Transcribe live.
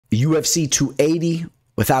UFC 280,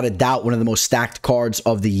 without a doubt, one of the most stacked cards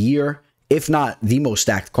of the year, if not the most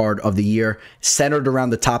stacked card of the year, centered around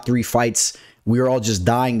the top 3 fights. We are all just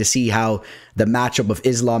dying to see how the matchup of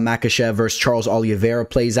Islam Makhachev versus Charles Oliveira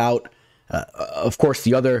plays out. Of course,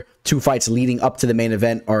 the other 2 fights leading up to the main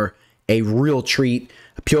event are a real treat.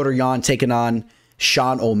 Petrosyan taking on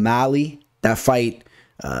Sean O'Malley. That fight,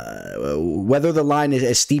 whether the line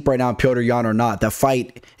is steep right now in Petrosyan or not, that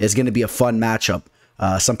fight is going to be a fun matchup.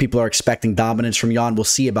 Some people are expecting dominance from Yan. We'll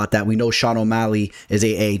see about that. We know Sean O'Malley is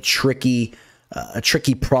a tricky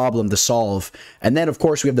problem to solve. And then, of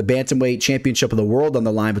course, we have the Bantamweight Championship of the World on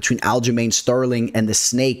the line between Aljamain Sterling and the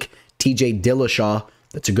Snake, TJ Dillashaw.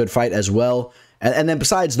 That's a good fight as well. And then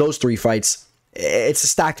besides those 3 fights, it's a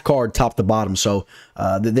stacked card top to bottom. So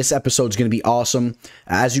this episode is going to be awesome.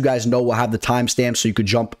 As you guys know, we'll have the timestamp so you could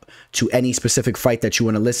jump to any specific fight that you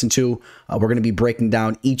want to listen to. We're going to be breaking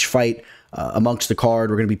down each fight amongst the card.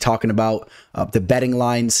 We're going to be talking about the betting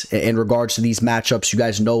lines in regards to these matchups. You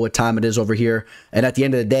guys know what time it is over here. And at the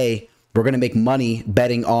end of the day, we're going to make money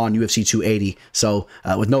betting on UFC 280. So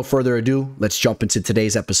with no further ado, let's jump into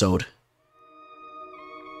today's episode.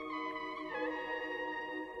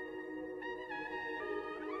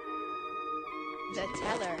 The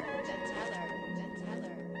teller.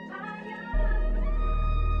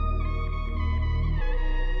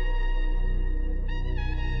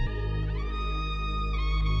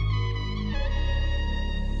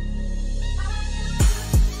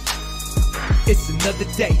 It's another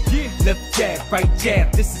day. Left jab, right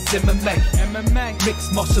jab. This is MMA.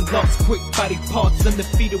 Mixed martial arts, quick body parts,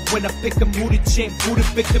 undefeated when I pick 'em. Who the champ, who the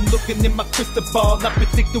victim? Looking in my crystal ball, I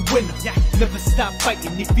predict the winner. Never stop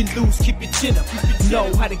fighting. If you lose, keep your chin up.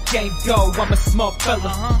 Know how the game go. I'm a smart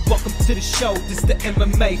fella. Welcome to the show. This the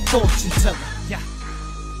MMA fortune teller.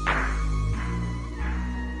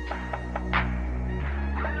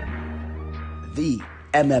 The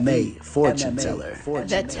MMA fortune teller.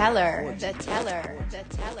 The teller.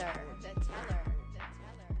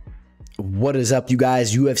 What is up, you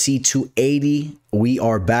guys? UFC 280. We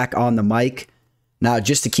are back on the mic. Now,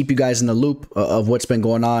 just to keep you guys in the loop of what's been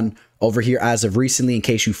going on over here as of recently, in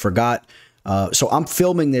case you forgot. So I'm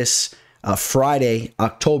filming this Friday,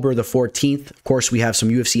 October the 14th. Of course, we have some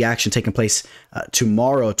UFC action taking place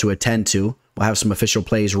tomorrow to attend to. We'll have some official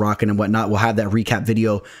plays rocking and whatnot. We'll have that recap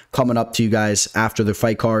video coming up to you guys after the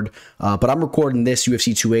fight card. But I'm recording this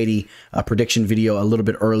UFC 280 prediction video a little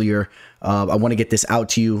bit earlier. I want to get this out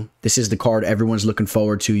to you. This is the card everyone's looking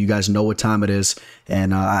forward to. You guys know what time it is.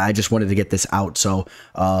 And I just wanted to get this out. So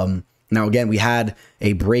now, again, we had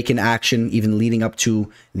a break in action even leading up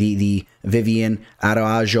to the Vivian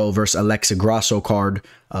Araújo versus Alexa Grasso card.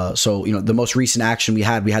 So, you know, the most recent action we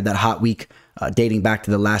had that hot week dating back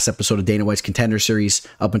to the last episode of Dana White's Contender Series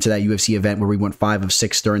up into that UFC event where we went 5 of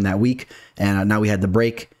 6 during that week. And now we had the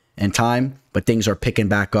break in time, but things are picking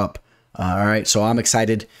back up. All right, so I'm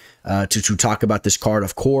excited to talk about this card,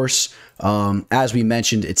 of course. As we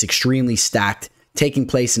mentioned, it's extremely stacked, taking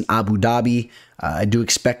place in Abu Dhabi. I do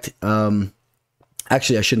expect,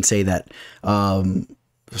 actually, I shouldn't say that.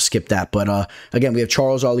 Skip that. But again, we have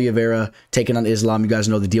Charles Oliveira taking on Islam. You guys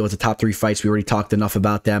know the deal with the top 3 fights. We already talked enough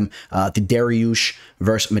about them. The Dariush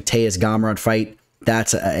versus Mateusz Gamrot fight.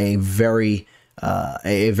 That's a very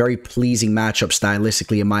pleasing matchup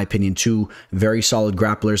stylistically, in my opinion. 2 very solid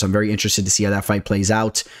grapplers. I'm very interested to see how that fight plays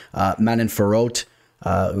out. Manon Fiorot,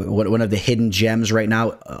 one of the hidden gems right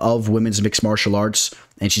now of women's mixed martial arts,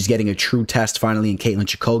 and she's getting a true test finally in Caitlin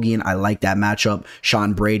Chookagian. I like that matchup.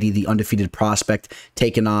 Sean Brady, the undefeated prospect,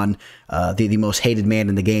 taking on the most hated man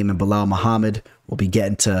in the game, and Belal Muhammad. We'll be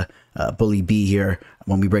getting to Bully B here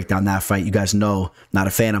when we break down that fight. You guys know, not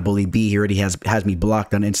a fan of Bully B. He already has me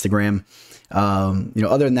blocked on Instagram. You know,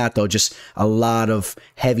 other than that, though, just a lot of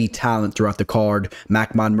heavy talent throughout the card.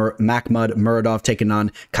 Makhmud Muradov taking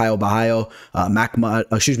on Caio.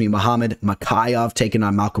 Mohamed Mokaev taking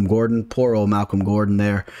on Malcolm Gordon. Poor old Malcolm Gordon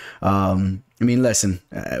there. I mean, listen,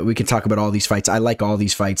 we can talk about all these fights. I like all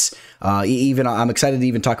these fights. Even I'm excited to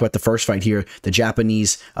even talk about the first fight here, the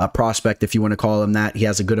Japanese prospect, if you want to call him that. He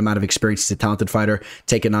has a good amount of experience. He's a talented fighter,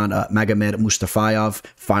 taking on Magomed Mustafaev,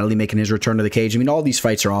 finally making his return to the cage. I mean, all these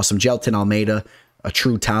fights are awesome. Gelton Almeida, a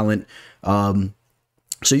true talent.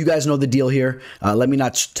 So you guys know the deal here. Let me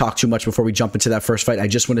not talk too much before we jump into that first fight. I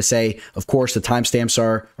just want to say, of course, the timestamps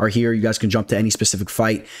are here. You guys can jump to any specific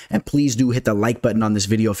fight. And please do hit the like button on this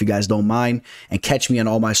video if you guys don't mind. And catch me on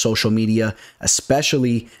all my social media,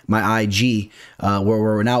 especially my IG, where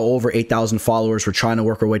we're now over 8,000 followers. We're trying to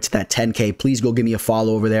work our way to that 10K. Please go give me a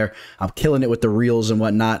follow over there. I'm killing it with the reels and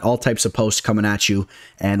whatnot. All types of posts coming at you.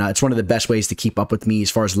 And it's one of the best ways to keep up with me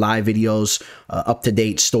as far as live videos,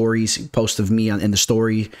 up-to-date stories, posts of me in the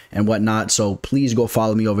story and whatnot. So please go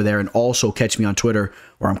follow me over there, and also catch me on Twitter,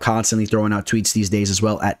 where I'm constantly throwing out tweets these days as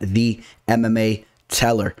well, at the MMA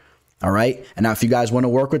Teller. All right. And now if you guys want to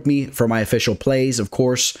work with me for my official plays, of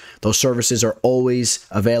course, those services are always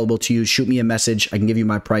available to you. Shoot me a message. I can give you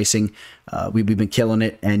my pricing. We've been killing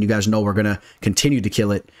it, and you guys know we're going to continue to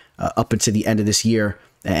kill it up until the end of this year.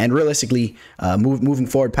 And realistically, moving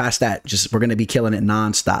forward past that, we're going to be killing it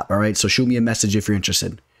nonstop. All right. So shoot me a message if you're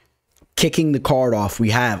interested. Kicking the card off, we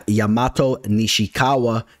have Yamato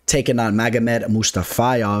Nishikawa taking on Magomed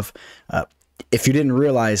Mustafaev. If you didn't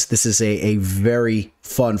realize, this is a very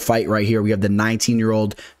fun fight right here. We have the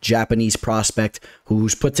 19-year-old Japanese prospect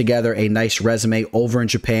who's put together a nice resume over in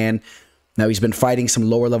Japan. Now, he's been fighting some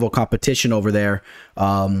lower-level competition over there,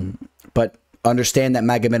 but understand that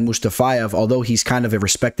Magomed Mustafaev, although he's kind of a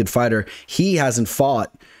respected fighter, he hasn't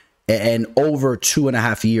fought in over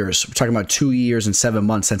 2.5 years. We're talking about 2 years and 7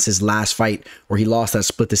 months since his last fight, where he lost that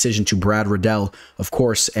split decision to Brad Riddell. Of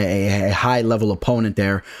course, a high-level opponent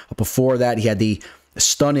there. Before that, he had the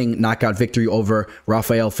stunning knockout victory over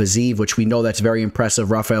Rafael Fiziev, which we know that's very impressive.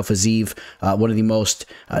 Rafael Fiziev, one of the most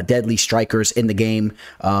deadly strikers in the game.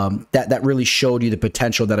 That really showed you the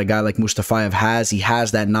potential that a guy like Mustafaev has. He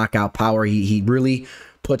has that knockout power. He really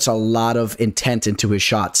puts a lot of intent into his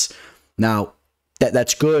shots. Now,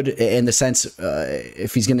 that's good in the sense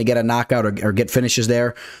if he's going to get a knockout or get finishes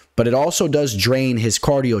there, but it also does drain his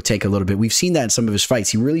cardio take a little bit. We've seen that in some of his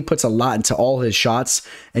fights. He really puts a lot into all his shots,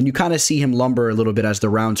 and you kind of see him lumber a little bit as the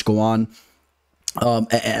rounds go on.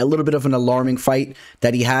 A little bit of an alarming fight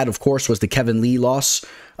that he had, of course, was the Kevin Lee loss,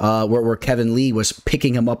 where Kevin Lee was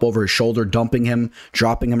picking him up over his shoulder, dumping him,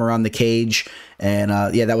 dropping him around the cage.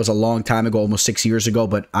 And yeah, that was a long time ago, almost 6 years ago,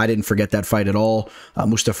 but I didn't forget that fight at all.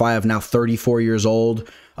 Mustafaev, now 34 years old.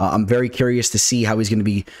 I'm very curious to see how he's going to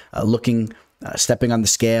be looking, stepping on the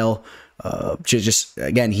scale.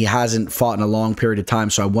 Again, he hasn't fought in a long period of time,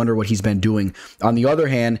 so I wonder what he's been doing. On the other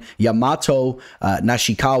hand, Yamato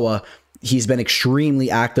Nishikawa, he's been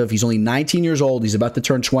extremely active. He's only 19 years old. He's about to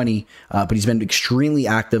turn 20, but he's been extremely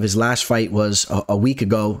active. His last fight was a week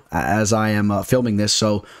ago as I am filming this.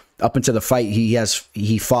 So up until the fight,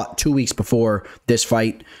 he fought 2 weeks before this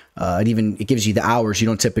fight. It gives you the hours. You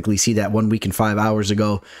don't typically see that. 1 week and 5 hours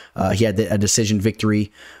ago, he had a decision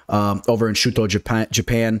victory over in Shuto,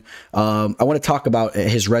 Japan. I want to talk about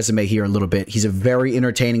his resume here a little bit. He's a very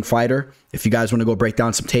entertaining fighter. If you guys want to go break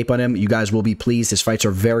down some tape on him, you guys will be pleased. His fights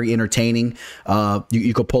are very entertaining.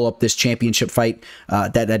 You could pull up this championship fight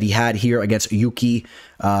that he had here against Yuki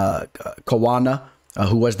Kawana,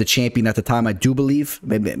 who was the champion at the time, I do believe.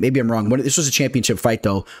 Maybe I'm wrong. This was a championship fight,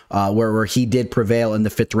 though, where he did prevail in the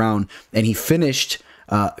 5th round, and he finished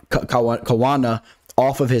Kawana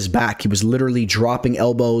off of his back. He was literally dropping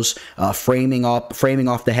elbows, framing off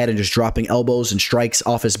the head, and just dropping elbows and strikes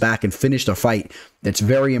off his back, and finished a fight. That's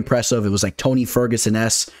very impressive. It was like Tony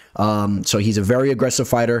Ferguson-esque. So he's a very aggressive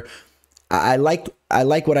fighter. I like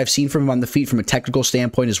what I've seen from him on the feet from a technical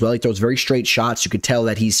standpoint as well. He throws very straight shots. You could tell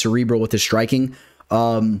that he's cerebral with his striking.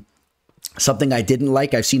 Something I didn't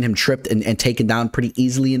like, I've seen him tripped and taken down pretty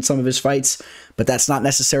easily in some of his fights, but that's not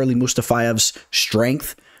necessarily Mustafaev's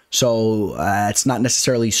strength. So it's not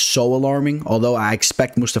necessarily so alarming, although I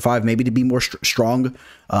expect Mustafaev maybe to be more strong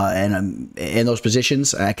and in those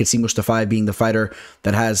positions. I could see Mustafaev being the fighter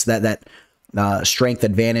that has that strength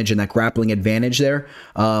advantage and that grappling advantage there.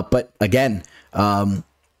 But again,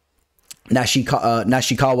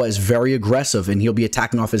 Nishikawa is very aggressive, and he'll be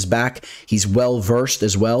attacking off his back. He's well-versed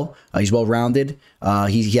as well. He's well-rounded.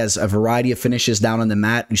 He has a variety of finishes down on the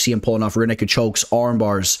mat. You see him pulling off rear naked chokes, arm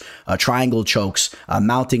bars, triangle chokes,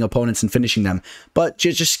 mounting opponents and finishing them. But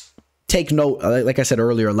just take note, like I said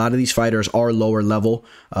earlier, a lot of these fighters are lower level.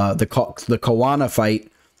 The Kawana fight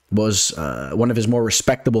was one of his more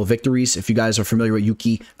respectable victories. If you guys are familiar with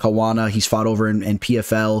Yuki Kawana, he's fought over in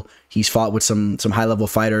PFL. He's fought with some high-level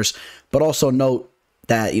fighters. But also note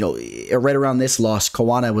that, right around this loss,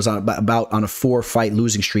 Kawana was about on a 4-fight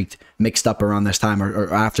losing streak mixed up around this time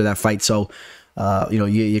or after that fight. So,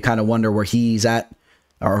 you kind of wonder where he's at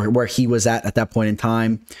or where he was at that point in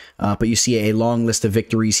time. But you see a long list of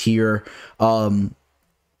victories here.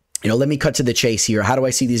 let me cut to the chase here. How do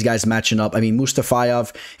I see these guys matching up? I mean,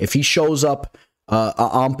 Mustafaev, if he shows up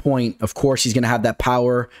on point, of course, he's going to have that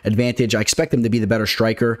power advantage. I expect him to be the better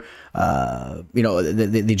striker.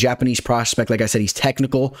 The Japanese prospect, like I said, he's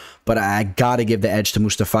technical, but I got to give the edge to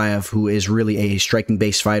Mustafaev, who is really a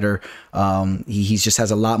striking-based fighter. He just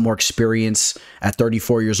has a lot more experience at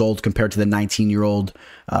 34 years old compared to the 19-year-old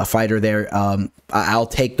fighter there. I'll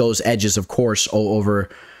take those edges, of course, over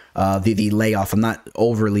the layoff. I'm not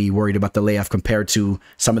overly worried about the layoff compared to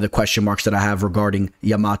some of the question marks that I have regarding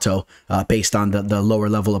Yamato, based on the lower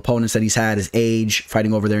level opponents that he's had, his age,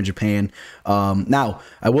 fighting over there in Japan. Now,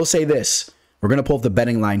 I will say this. We're going to pull up the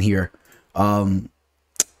betting line here. Magomed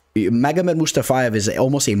Mustafaev is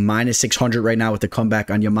almost a -600 right now with the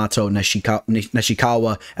comeback on Yamato.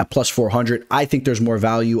 Nishikawa at +400. I think there's more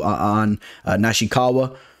value on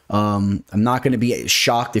Nishikawa. I'm not going to be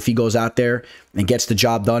shocked if he goes out there and gets the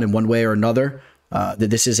job done in one way or another. That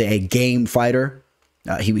this is a game fighter.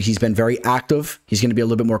 He's been very active. He's going to be a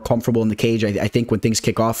little bit more comfortable in the cage. I think when things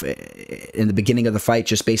kick off in the beginning of the fight,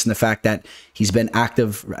 just based on the fact that he's been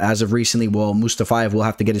active as of recently, well, Mustafaev will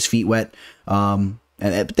have to get his feet wet.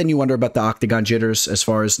 But then you wonder about the octagon jitters as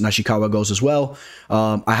far as Nishikawa goes as well.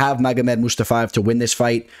 I have Magomed Mustafaev to win this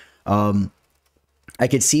fight. I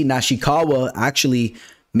could see Nishikawa actually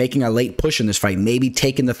making a late push in this fight, maybe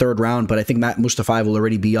taking the third round, but I think Mustafaev will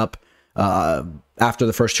already be up after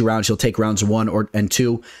the first 2 rounds. He'll take rounds 1 and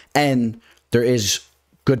 2, and there is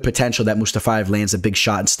good potential that Mustafaev lands a big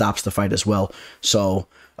shot and stops the fight as well. So,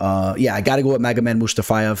 yeah, I got to go with Magomed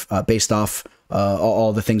Mustafaev based off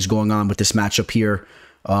all the things going on with this matchup here.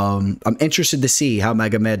 I'm interested to see how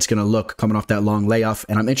Magomed's going to look coming off that long layoff,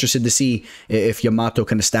 and I'm interested to see if Yamato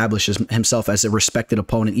can establish himself as a respected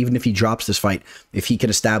opponent, even if he drops this fight, if he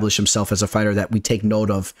can establish himself as a fighter that we take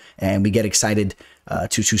note of and we get excited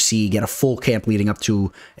to see, get a full camp leading up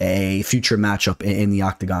to a future matchup in the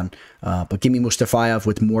octagon. But give me Mustafaev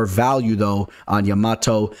with more value, though, on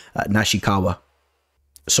Yamato Nishikawa.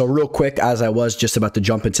 So real quick, as I was just about to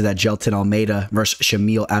jump into that Gelton Almeida versus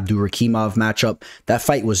Shamil Abdurakhimov matchup, that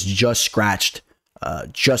fight was just scratched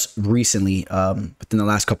just recently, within the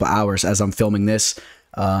last couple of hours as I'm filming this.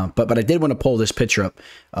 But I did want to pull this picture up.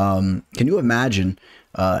 Can you imagine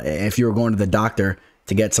if you were going to the doctor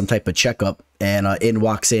to get some type of checkup and in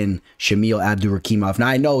walks in Shamil Abdurakhimov? Now,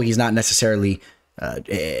 I know he's not necessarily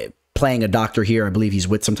playing a doctor here. I believe he's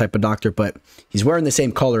with some type of doctor, but he's wearing the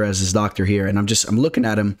same color as his doctor here. And I'm looking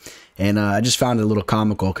at him, and I just found it a little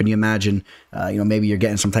comical. Can you imagine, maybe you're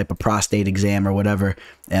getting some type of prostate exam or whatever,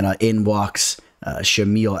 and in walks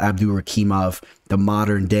Shamil Abdurakhimov, the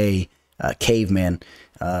modern day caveman.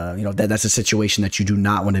 That's a situation that you do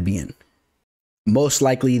not want to be in. Most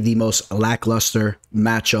likely the most lackluster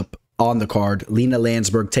matchup on the card. Lina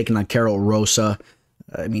Länsberg taking on Karol Rosa.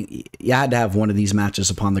 I mean, you had to have one of these matches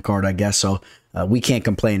upon the card, I guess. So we can't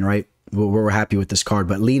complain, right? We're happy with this card.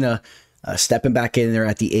 But Lina stepping back in there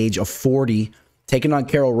at the age of 40, taking on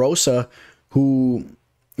Karol Rosa, who,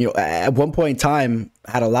 at one point in time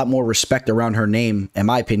had a lot more respect around her name, in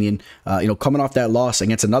my opinion. Coming off that loss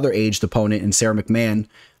against another aged opponent in Sarah McMahon,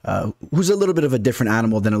 who's a little bit of a different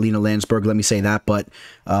animal than Lina Länsberg, let me say that. But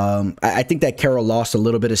I think that Karol lost a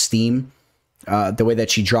little bit of steam. The way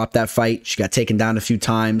that she dropped that fight, she got taken down a few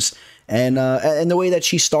times, and the way that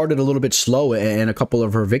she started a little bit slow in a couple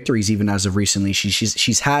of her victories, even as of recently.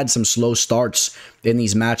 She's had some slow starts in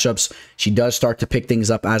these matchups. She does start to pick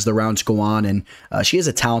things up as the rounds go on, and she is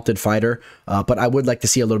a talented fighter, but I would like to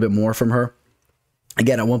see a little bit more from her.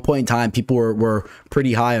 Again, at one point in time, people were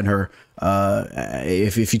pretty high on her.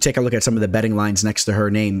 If you take a look at some of the betting lines next to her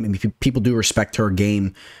name, I mean, people do respect her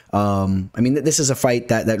game. I mean, this is a fight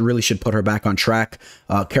that really should put her back on track.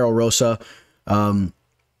 Karol Rosa,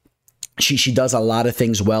 she does a lot of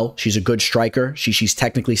things well. She's a good striker. She's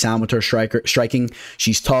technically sound with her striking.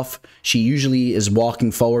 She's tough. She usually is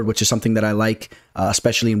walking forward, which is something that I like,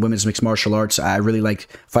 especially in women's mixed martial arts. I really like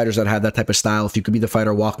fighters that have that type of style. If you could be the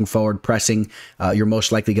fighter walking forward, pressing, you're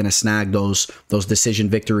most likely going to snag those decision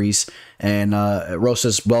victories. And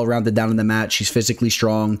Rosa's well-rounded down in the mat. She's physically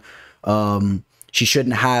strong. She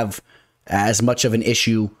shouldn't have as much of an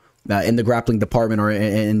issue in the grappling department or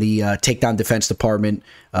in the takedown defense department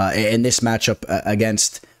in this matchup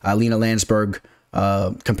against Lina Länsberg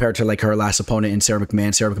compared to like her last opponent in Sarah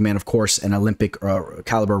McMahon. Sarah McMahon, of course, an Olympic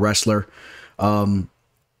caliber wrestler. Lina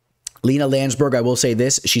Länsberg, I will say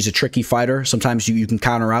this, she's a tricky fighter. Sometimes you can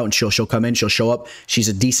counter out and she'll come in, she'll show up. She's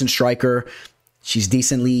a decent striker. She's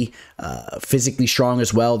decently physically strong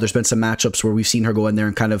as well. There's been some matchups where we've seen her go in there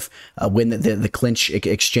and kind of win the clinch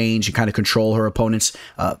exchange and kind of control her opponents.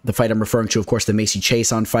 The fight I'm referring to, of course, the Macy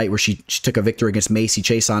Chiasson fight, where she took a victory against Macy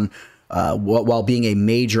Chiasson while being a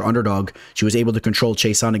major underdog. She was able to control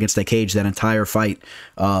Chiasson against the cage that entire fight.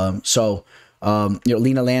 Lina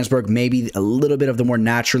Länsberg, maybe a little bit of the more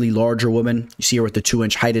naturally larger woman. You see her with the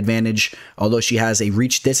 2-inch height advantage. Although she has a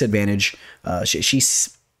reach disadvantage,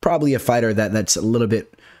 she's probably a fighter that's a little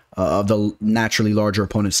bit of the naturally larger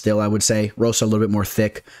opponent still, I would say. Rosa a little bit more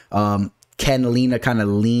thick. Can Lina kind of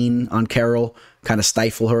lean on Karol, kind of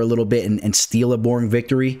stifle her a little bit and steal a boring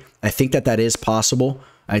victory? I think that is possible.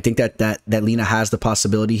 I think that Lina has the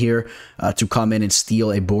possibility here to come in and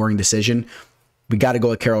steal a boring decision. We got to go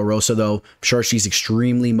with Karol Rosa, though. I'm sure she's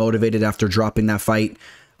extremely motivated after dropping that fight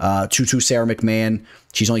to Sarah McMahon.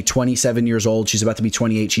 She's only 27 years old. She's about to be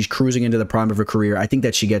 28. She's cruising into the prime of her career. I think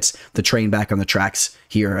that she gets the train back on the tracks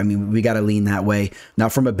here. I mean, we got to lean that way. Now,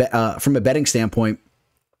 from a betting standpoint,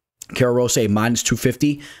 Karol Rosa minus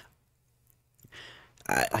 250.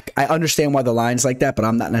 I understand why the line's like that, but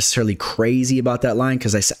I'm not necessarily crazy about that line,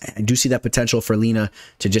 because I do see that potential for Lina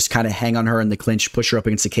to just kind of hang on her in the clinch, push her up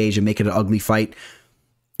against the cage, and make it an ugly fight.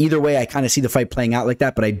 Either way, I kind of see the fight playing out like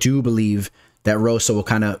that, but I do believe that Rosa will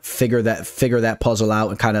kind of figure that puzzle out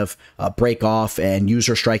and kind of break off and use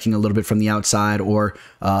her striking a little bit from the outside, or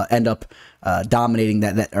end up dominating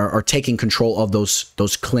or taking control of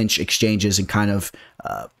those clinch exchanges and kind of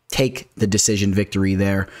take the decision victory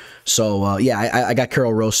there. So yeah, I got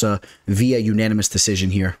Karol Rosa via unanimous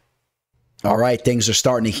decision here. All right, things are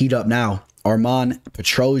starting to heat up now. Armen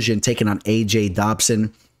Petrosyan taking on AJ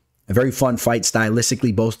Dobson. A very fun fight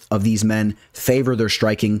stylistically. Both of these men favor their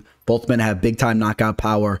striking. Both men have big-time knockout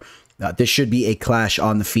power. This should be a clash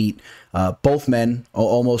on the feet. Both men are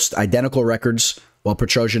almost identical records, while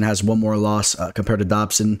Petrosyan has one more loss compared to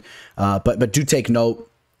Dobson. But do take note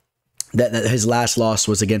that his last loss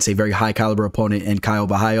was against a very high-caliber opponent in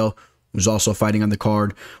Caio, who's also fighting on the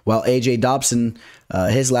card, while AJ Dobson,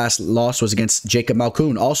 his last loss was against Jacob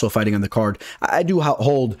Malkoun, also fighting on the card. I do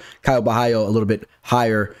hold Caio a little bit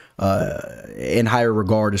higher, in higher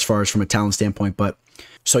regard as far as from a talent standpoint. But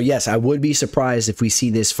so yes, I would be surprised if we see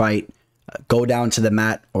this fight go down to the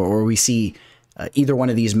mat, or we see either one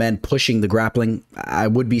of these men pushing the grappling. I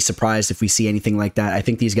would be surprised if we see anything like that. I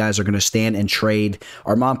think these guys are going to stand and trade.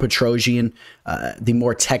 Armen Petrosyan, the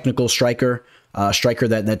more technical striker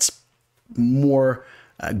that's more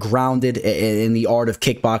grounded in the art of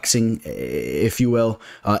kickboxing, if you will.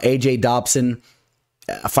 AJ Dobson,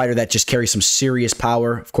 a fighter that just carries some serious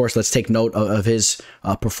power. Of course, let's take note of his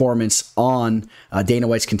performance on Dana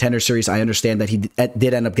White's Contender Series. I understand that he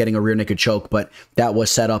did end up getting a rear naked choke, but that was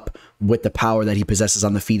set up with the power that he possesses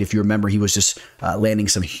on the feet. If you remember, he was just landing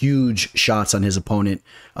some huge shots on his opponent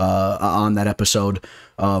on that episode.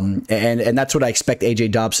 And that's what I expect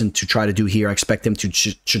AJ Dobson to try to do here. I expect him to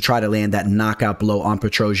try to land that knockout blow on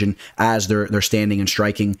Petrosyan as they're standing and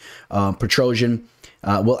striking. Petrosyan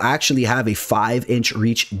will actually have a 5-inch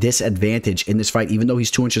reach disadvantage in this fight, even though he's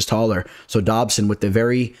 2 inches taller. So Dobson, with the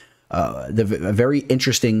very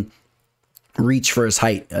interesting reach for his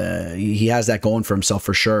height, he has that going for himself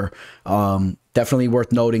for sure. Definitely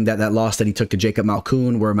worth noting that loss that he took to Jacob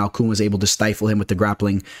Malkoun, where Malkoun was able to stifle him with the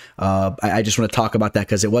grappling. I just want to talk about that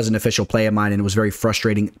because it was an official play of mine and it was very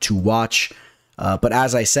frustrating to watch. But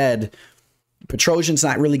as I said, Petrosyan's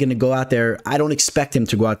not really going to go out there. I don't expect him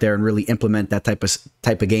to go out there and really implement that type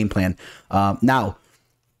of game plan. Now,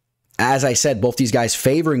 as I said, both these guys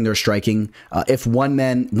favoring their striking. If one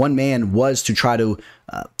man was to try to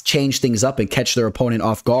change things up and catch their opponent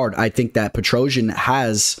off guard, I think that Petrosyan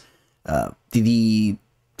has the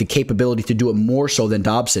capability to do it more so than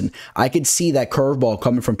Dobson. I could see that curveball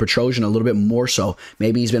coming from Petrosyan a little bit more so.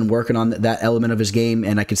 Maybe he's been working on that element of his game,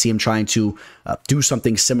 and I could see him trying to do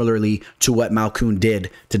something similarly to what Malkoun did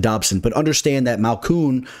to Dobson. But understand that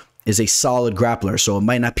Malkoun is a solid grappler, so it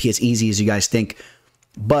might not be as easy as you guys think.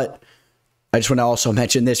 But I just want to also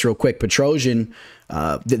mention this real quick. Petrosyan,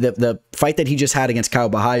 the fight that he just had against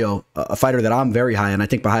Caio, a fighter that I'm very high on. I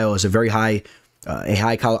think Borralho is a very high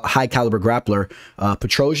caliber grappler.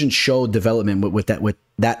 Petrosyan showed development with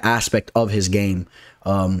that aspect of his game.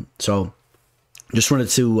 So just wanted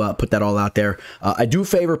to put that all out there. I do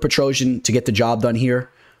favor Petrosyan to get the job done here.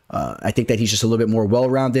 I think that he's just a little bit more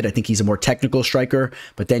well-rounded. I think he's a more technical striker,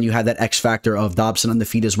 but then you have that X factor of Dobson on the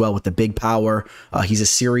feet as well with the big power. He's a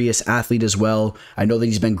serious athlete as well. I know that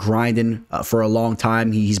he's been grinding for a long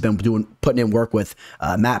time. He's been putting in work with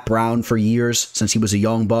Matt Brown for years since he was a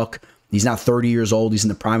young buck. He's now 30 years old. He's in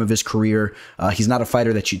the prime of his career. He's not a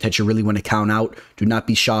fighter that you really want to count out. Do not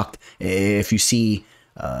be shocked if you see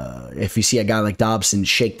a guy like Dobson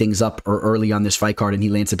shake things up early on this fight card and he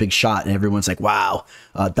lands a big shot and everyone's like, wow,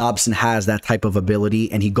 Dobson has that type of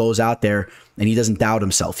ability, and he goes out there and he doesn't doubt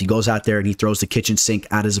himself. He goes out there and he throws the kitchen sink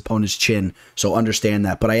at his opponent's chin. So understand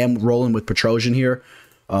that. But I am rolling with Petrosyan here.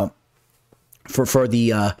 For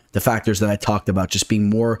the factors that I talked about, just being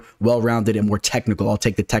more well-rounded and more technical. I'll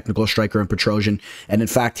take the technical striker in Petrosyan. And in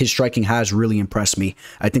fact, his striking has really impressed me.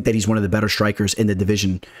 I think that he's one of the better strikers in the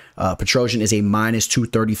division. Petrosyan is a minus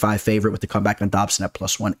 235 favorite with the comeback on Dobson at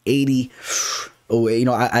plus 180. Oh, you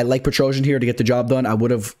know, I like Petrosyan here to get the job done. I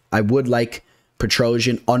would like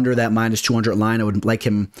Petrosyan under that minus 200 line. I would like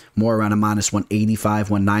him more around a minus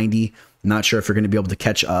 185, 190. Not sure if you're going to be able to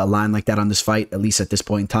catch a line like that on this fight, at least at this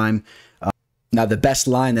point in time. Now, the best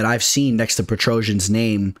line that I've seen next to Petrosyan's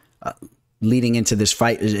name leading into this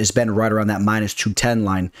fight has been right around that minus 210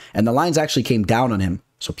 line. And the lines actually came down on him.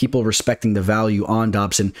 So people respecting the value on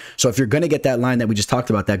Dobson. So if you're going to get that line that we just talked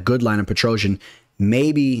about, that good line on Petrosyan,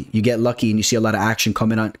 maybe you get lucky and you see a lot of action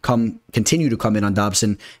continue to come in on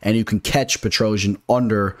Dobson, and you can catch Petrosyan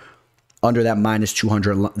under that minus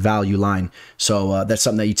 200 value line. So that's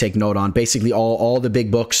something that you take note on. Basically, all the big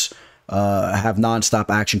books have nonstop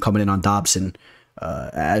action coming in on Dobson,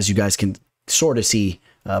 as you guys can sort of see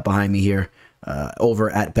behind me here,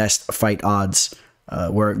 over at Best Fight Odds,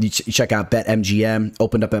 where you check out BetMGM,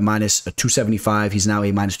 opened up at minus 275. He's now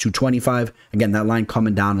a minus 225. Again, that line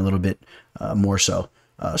coming down a little bit more so.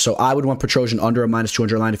 So I would want Petrosyan under a minus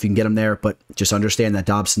 200 line if you can get him there, but just understand that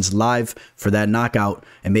Dobson's live for that knockout,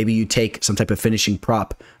 and maybe you take some type of finishing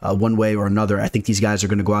prop one way or another. I think these guys are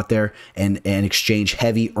going to go out there and exchange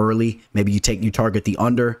heavy early. Maybe you target the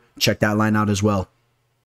under. Check that line out as well.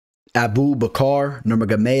 Abubakar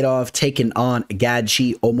Nurmagomedov taking on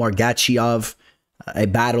Gadzhi Omargadzhiev, a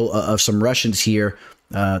battle of some Russians here.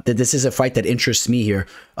 This is a fight that interests me here.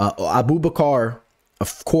 Abubakar,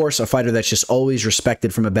 of course, a fighter that's just always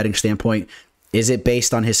respected from a betting standpoint. Is it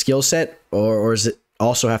based on his skill set, or does it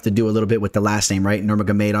also have to do a little bit with the last name, right?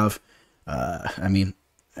 Nurmagomedov. I mean,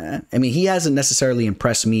 he hasn't necessarily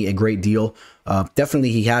impressed me a great deal.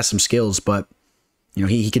 Definitely, he has some skills, but you know,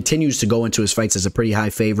 he continues to go into his fights as a pretty high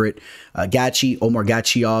favorite. Gadzhi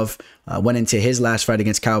Omargadzhiev went into his last fight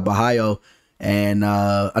against Caio and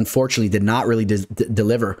unfortunately did not really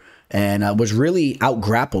deliver, and was really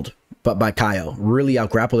out-grappled by Caio. Really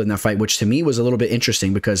out-grappled in that fight, which to me was a little bit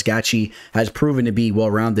interesting because Gadzhi has proven to be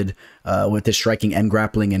well-rounded with his striking and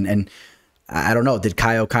grappling. And I don't know, did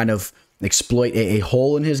Caio kind of exploit a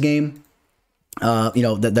hole in his game? You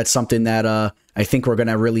know, that's something that I think we're going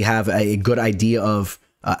to really have a good idea of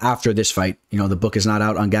after this fight. You know, the book is not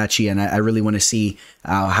out on Gadzhi, and I really want to see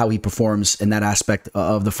how he performs in that aspect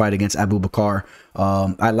of the fight against Abubakar.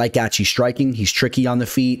 I like Gadzhi striking. He's tricky on the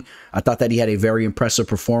feet. I thought that he had a very impressive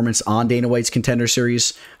performance on Dana White's Contender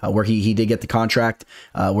Series, where he did get the contract,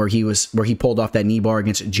 where he pulled off that knee bar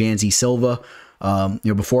against Janzi Silva. You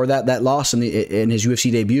know, before that loss in his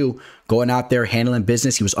UFC debut, going out there handling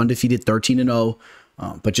business, he was undefeated, 13-0.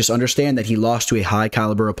 But just understand that he lost to a high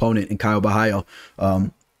caliber opponent in Caio Borralho.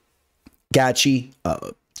 Gadzhi,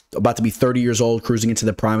 about to be 30 years old, cruising into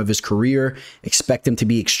the prime of his career. Expect him to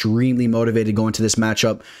be extremely motivated going to this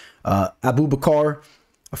matchup. Abubakar,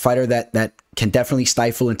 a fighter that can definitely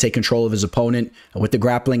stifle and take control of his opponent with the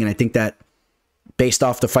grappling. And I think that based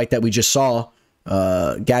off the fight that we just saw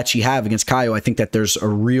Gadzhi have against Caio, I think that there's a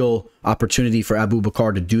real opportunity for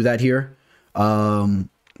Abubakar to do that here.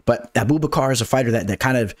 But Abubakar is a fighter that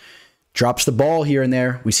kind of drops the ball here and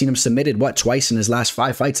there. We've seen him submitted, twice in his last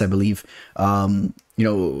 5 fights, I believe. You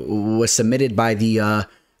know, was submitted by I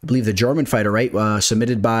believe the German fighter, right?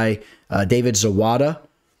 Submitted by David Zawada.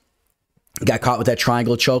 Got caught with that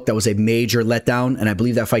triangle choke. That was a major letdown, and I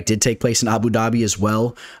believe that fight did take place in Abu Dhabi as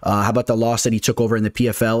well. How about the loss that he took over in the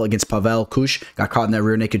PFL against Pavel Kush? Got caught in that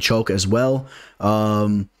rear naked choke as well.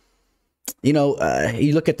 You know,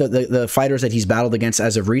 you look at the fighters that he's battled against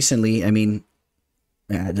as of recently. I mean,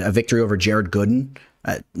 a victory over Jared Gooden,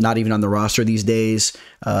 not even on the roster these days.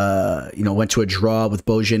 You know, went to a draw with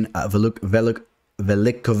Bojan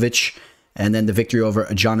Velikovic, and then the victory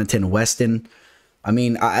over Jonathan Weston. I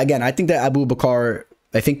mean, again, I think that Abubakar,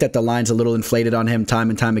 I think that the line's a little inflated on him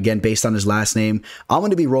time and time again based on his last name. I'm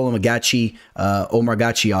going to be rolling with Gadzhi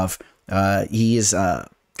Omargadzhiev. He is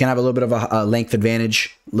can have a little bit of a length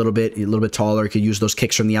advantage, a little bit taller. He could use those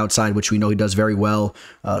kicks from the outside, which we know he does very well.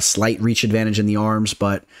 Slight reach advantage in the arms,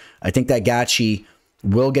 but I think that Gadzhi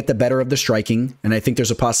will get the better of the striking, and I think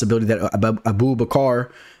there's a possibility that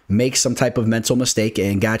Abubakar makes some type of mental mistake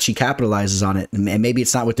and Gadzhi capitalizes on it. And maybe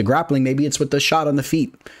it's not with the grappling, maybe it's with the shot on the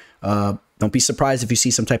feet. Don't be surprised if you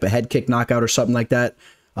see some type of head kick knockout or something like that.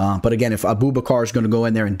 But again, if Abubakar is going to go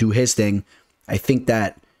in there and do his thing, I think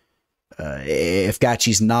that if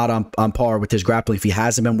Gadzhi's not on par with his grappling, if he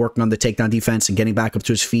hasn't been working on the takedown defense and getting back up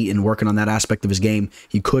to his feet and working on that aspect of his game,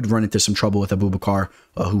 he could run into some trouble with Abubakar,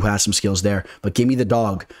 who has some skills there. But give me the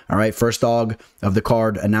dog. All right, first dog of the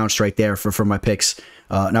card announced right there for my picks.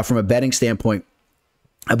 Now, from a betting standpoint,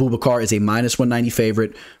 Abubakar is a -190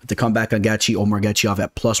 favorite to come back on Gadzhi. Omargadzhiev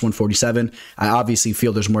at +147. I obviously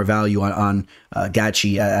feel there's more value on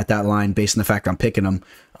Gadzhi at that line based on the fact I'm picking him.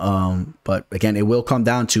 But again, it will come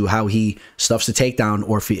down to how he stuffs the takedown,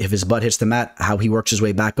 or if his butt hits the mat, how he works his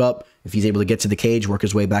way back up. If he's able to get to the cage, work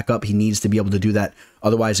his way back up, he needs to be able to do that.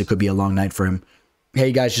 Otherwise, it could be a long night for him.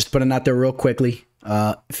 Hey guys, just putting it out there real quickly.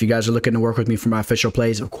 If you guys are looking to work with me for my official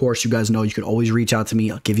plays, of course, you guys know you can always reach out to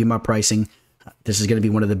me. I'll give you my pricing. This is going to be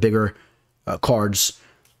one of the bigger cards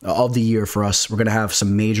of the year for us. We're going to have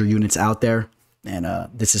some major units out there. And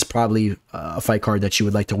this is probably a fight card that you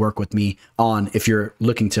would like to work with me on. If you're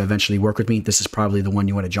looking to eventually work with me, this is probably the one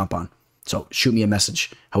you want to jump on. So shoot me a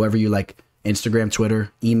message, however you like. Instagram,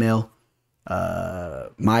 Twitter, email,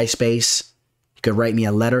 MySpace. You could write me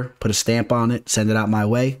a letter, put a stamp on it, send it out my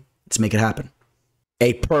way. Let's make it happen.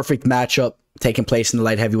 A perfect matchup taking place in the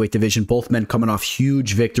light heavyweight division. Both men coming off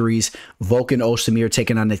huge victories. Volkan Oezdemir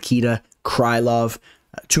taking on Nikita Krylov.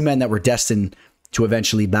 Two men that were destined to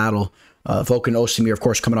eventually battle. Volkan Oezdemir, of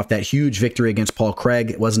course, coming off that huge victory against Paul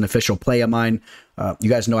Craig. It was an official play of mine. You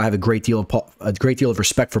guys know I have a great deal of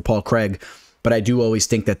respect for Paul Craig, but I do always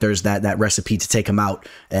think that there's that recipe to take him out.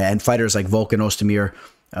 And fighters like Volkan Oezdemir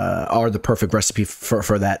are the perfect recipe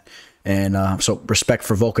for that. And so respect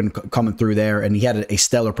for Volkan coming through there. And he had a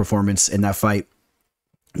stellar performance in that fight.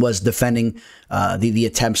 Was defending the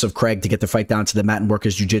attempts of Craig to get the fight down to the mat and work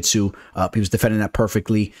his jiu-jitsu. He was defending that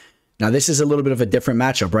perfectly. Now, this is a little bit of a different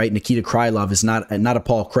matchup, right? Nikita Krylov is not a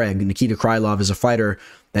Paul Craig. Nikita Krylov is a fighter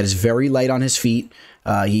that is very light on his feet.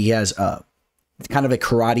 He has kind of a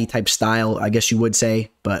karate type style, I guess you would say,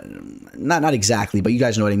 but not exactly, but you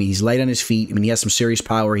guys know what I mean. He's light on his feet. I mean, he has some serious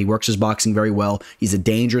power. He works his boxing very well. He's a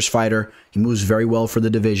dangerous fighter. He moves very well for the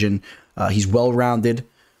division. He's well-rounded.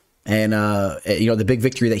 And, you know, the big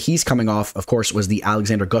victory that he's coming off, of course, was the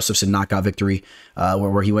Alexander Gustafsson knockout victory,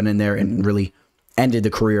 where he went in there and really ended the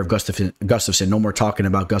career of Gustafsson. No more talking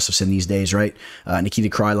about Gustafsson these days, right? Nikita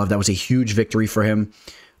Krylov, that was a huge victory for him.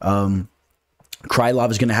 Krylov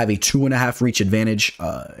is going to have a 2.5 reach advantage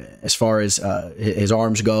as far as his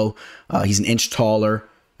arms go. He's an inch taller.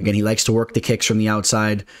 Again, he likes to work the kicks from the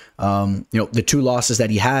outside. You know, the two losses that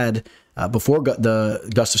he had before the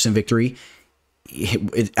Gustafsson victory,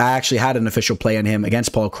 I actually had an official play on him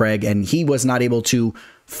against Paul Craig, and he was not able to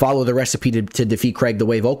follow the recipe to defeat Craig the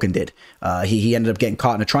way Volkan did. He ended up getting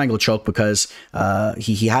caught in a triangle choke because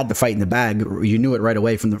he had the fight in the bag. You knew it right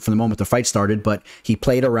away from the moment the fight started, but he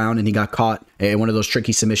played around and he got caught in one of those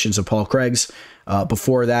tricky submissions of Paul Craig's.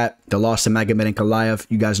 Before that, the loss to Magomed and Kalayev,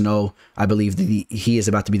 you guys know, I believe he is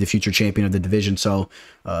about to be the future champion of the division. So,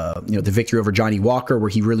 you know, the victory over Johnny Walker, where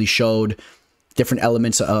he really showed different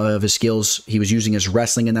elements of his skills. He was using his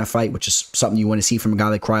wrestling in that fight, which is something you want to see from a guy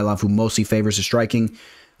like Krylov, who mostly favors his striking.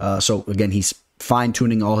 So again, he's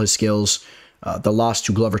fine-tuning all his skills. The loss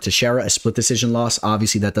to Glover Teixeira, a split decision loss.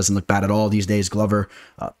 Obviously, that doesn't look bad at all these days. Glover,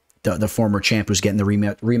 the former champ, who's getting the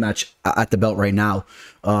rematch at the belt right now.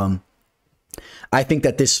 I think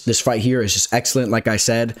that this fight here is just excellent. Like I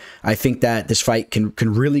said, I think that this fight can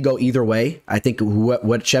really go either way. I think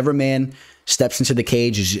whichever man steps into the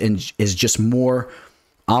cage is just more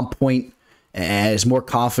on point, is more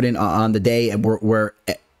confident on the day, and where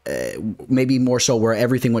maybe more so where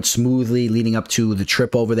everything went smoothly leading up to the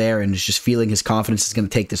trip over there, and is just feeling his confidence is going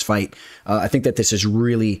to take this fight. I think that this is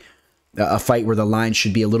really a fight where the line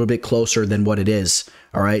should be a little bit closer than what it is.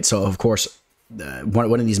 All right, so of course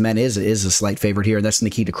one of these men is a slight favorite here, and that's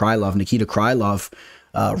Nikita Krylov. Nikita Krylov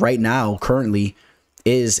right now currently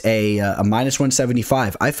is a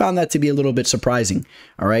 -175. I found that to be a little bit surprising.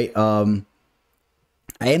 All right.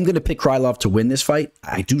 I am going to pick Krylov to win this fight.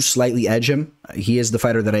 I do slightly edge him. He is the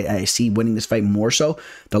fighter that I see winning this fight more so.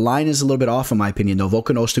 The line is a little bit off in my opinion, though.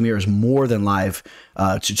 Volkan Oezdemir is more than live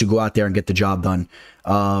to go out there and get the job done.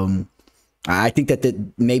 I think that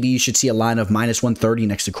maybe you should see a line of -130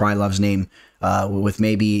 next to Krylov's name, with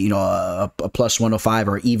maybe, you know, a +105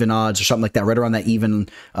 or even odds or something like that, right around that even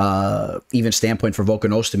standpoint for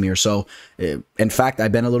Volkan Oezdemir. So, in fact,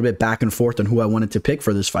 I've been a little bit back and forth on who I wanted to pick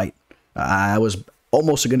for this fight. I was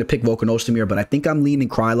almost going to pick Volkan Oezdemir, but I think I'm leaning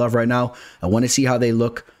Krylov right now. I want to see how they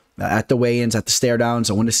look at the weigh-ins, at the stare-downs.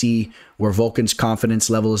 I want to see where Volkan's confidence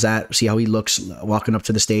level is at, see how he looks walking up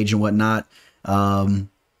to the stage and whatnot.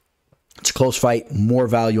 It's a close fight, more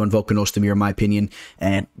value on Volkan Oezdemir in my opinion,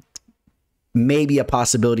 and maybe a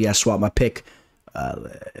possibility I swap my pick.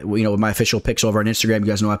 With my official picks over on Instagram, you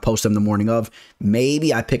guys know I post them the morning of.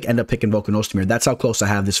 Maybe I end up picking Volkan Oezdemir. That's how close I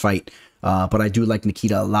have this fight. But I do like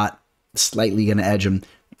Nikita a lot. Slightly going to edge him.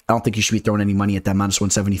 I don't think you should be throwing any money at that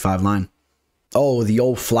 -175 line. Oh, the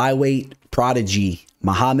old flyweight prodigy,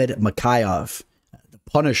 Mokaev, the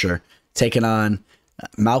Punisher, taking on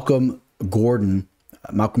Malcolm Gordon.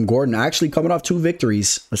 Malcolm Gordon actually coming off 2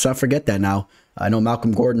 victories. Let's not forget that now. I know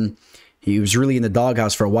Malcolm Gordon, he was really in the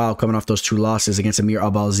doghouse for a while, coming off those 2 losses against Amir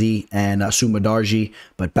Abalzi and Sumadarji,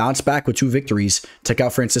 but bounced back with 2 victories. Took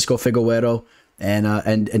out Francisco Figueiredo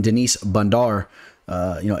and Denise Bandar,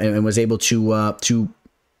 and was able to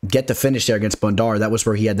get the finish there against Bandar. That was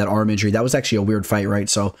where he had that arm injury. That was actually a weird fight, right?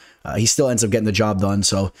 So he still ends up getting the job done.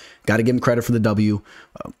 So got to give him credit for the W.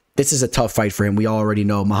 This is a tough fight for him. We already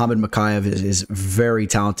know Mokaev is very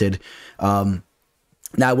talented. Now,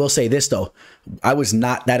 I will say this, though. I was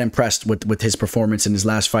not that impressed with his performance in his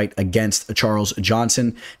last fight against Charles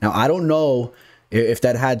Johnson. Now, I don't know if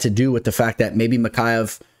that had to do with the fact that maybe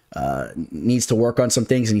Mokaev needs to work on some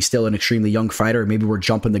things and he's still an extremely young fighter. Maybe we're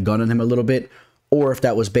jumping the gun on him a little bit. Or if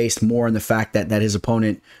that was based more on the fact that his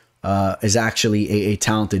opponent is actually a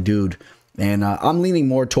talented dude. And I'm leaning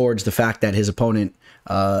more towards the fact that his opponent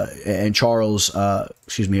Charles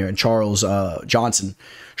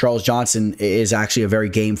Johnson is actually a very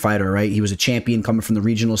game fighter, right? He was a champion coming from the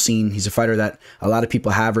regional scene. He's a fighter that a lot of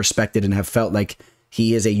people have respected and have felt like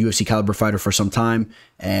he is a UFC caliber fighter for some time.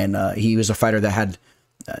 And he was a fighter that had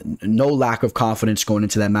no lack of confidence going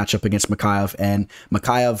into that matchup against Mokaev. And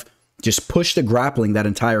Mokaev just pushed the grappling that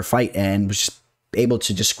entire fight and was just able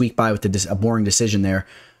to just squeak by with a boring decision there.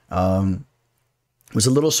 Was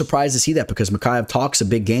a little surprised to see that because Mokaev talks a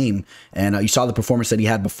big game, and you saw the performance that he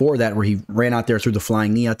had before that, where he ran out there, threw the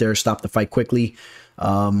flying knee out there, stopped the fight quickly.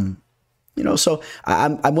 So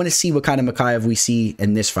I want to see what kind of Mokaev we see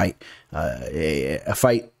in this fight. A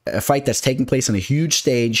fight that's taking place on a huge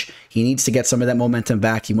stage. He needs to get some of that momentum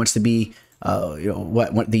back. He wants to be,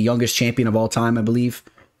 the youngest champion of all time, I believe.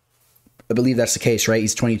 I believe that's the case, right?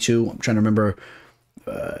 He's 22. I'm trying to remember.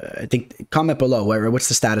 I think comment below. What's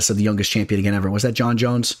the status of the youngest champion again ever? Was that John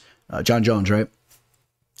Jones? John Jones, right?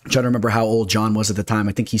 I'm trying to remember how old John was at the time.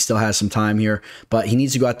 I think he still has some time here, but he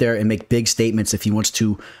needs to go out there and make big statements if he wants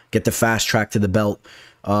to get the fast track to the belt.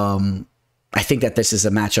 I think that this is a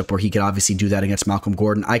matchup where he could obviously do that against Malcolm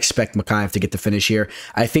Gordon. I expect Mokaev to get the finish here.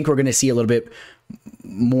 I think we're going to see a little bit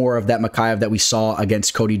more of that Mokaev that we saw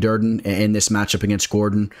against Cody Durden in this matchup against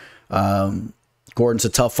Gordon. Gordon's a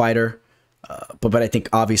tough fighter. But I think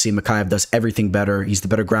obviously Mokaev does everything better. He's the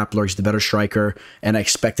better grappler. He's the better striker. And I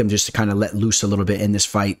expect him just to kind of let loose a little bit in this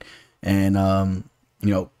fight. And,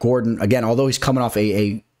 Gordon, again, although he's coming off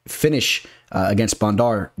a finish against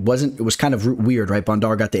Bandar, it was kind of weird, right?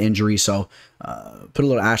 Bandar got the injury, so put a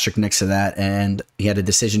little asterisk next to that. And he had a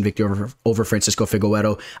decision victory over Francisco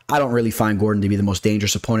Figueiredo. I don't really find Gordon to be the most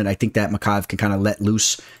dangerous opponent. I think that Mokaev can kind of let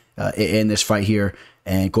loose in this fight here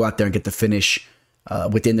and go out there and get the finish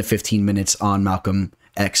within the 15 minutes on Malcolm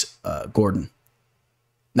X Gordon.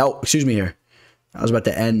 No, excuse me here. I was about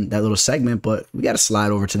to end that little segment, but we got to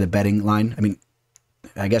slide over to the betting line. I mean,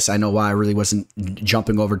 I guess I know why I really wasn't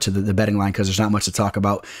jumping over to the betting line, because there's not much to talk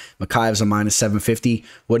about. Mokaev's a -750.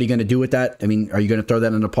 What are you going to do with that? I mean, are you going to throw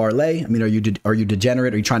that in a parlay? I mean, are you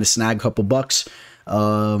degenerate? Are you trying to snag a couple bucks?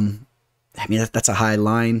 I mean, that's a high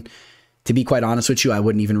line. To be quite honest with you, I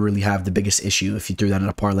wouldn't even really have the biggest issue if you threw that in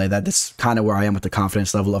a parlay. That's kind of where I am with the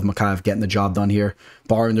confidence level of Mokaev getting the job done here.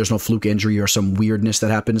 Barring there's no fluke injury or some weirdness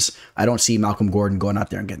that happens, I don't see Malcolm Gordon going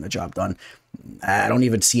out there and getting the job done. I don't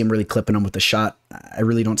even see him really clipping him with the shot. I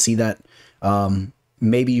really don't see that.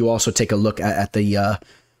 Maybe you also take a look at the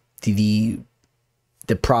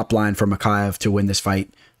prop line for Mokaev to win this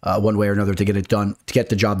fight one way or another, to get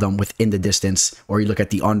the job done within the distance, or you look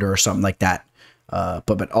at the under or something like that.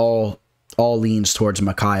 But all leans towards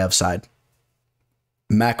Mokaev's side.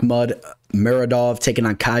 Makhmud Muradov taking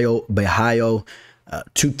on Caio Borralho.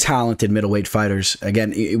 Two talented middleweight fighters.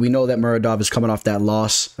 Again, we know that Muradov is coming off that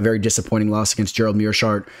loss, a very disappointing loss against Gerald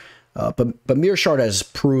Meerschaert. But Meerschaert has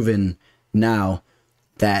proven now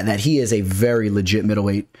that he is a very legit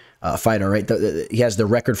middleweight fighter, right? He has the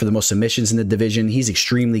record for the most submissions in the division. He's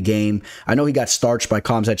extremely game. I know he got starched by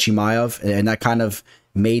Khamzat Chimaev, and that kind of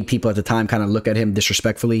made people at the time kind of look at him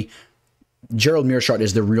disrespectfully. Gerald Meerschaert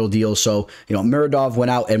is the real deal. So, you know, Muradov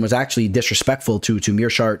went out and was actually disrespectful to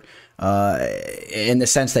Meerschaert in the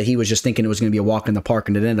sense that he was just thinking it was going to be a walk in the park,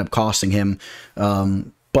 and it ended up costing him.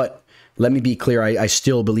 But let me be clear, I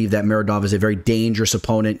still believe that Muradov is a very dangerous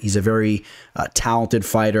opponent. He's a very talented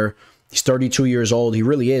fighter. He's 32 years old. He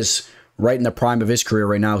really is right in the prime of his career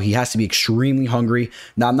right now. He has to be extremely hungry.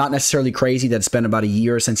 Now, I'm not necessarily crazy that it's been about a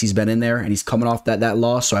year since he's been in there, and he's coming off that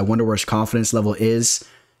loss, so I wonder where his confidence level is.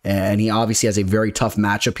 And he obviously has a very tough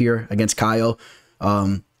matchup here against Caio.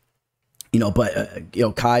 You know, but, you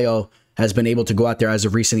know, Caio has been able to go out there as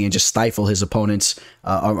of recently and just stifle his opponents.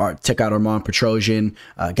 Took out Armen Petrosyan,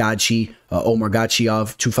 Gadzhi,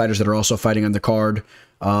 Omargadzhiev, two fighters that are also fighting on the card.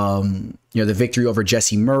 You know, the victory over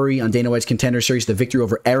Jesse Murray on Dana White's Contender Series, the victory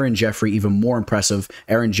over Aaron Jeffrey, even more impressive.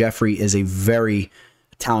 Aaron Jeffrey is a very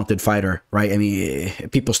talented fighter, right? I mean,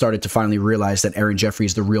 people started to finally realize that Aaron Jeffrey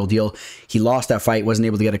is the real deal. He lost that fight, wasn't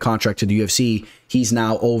able to get a contract to the UFC. He's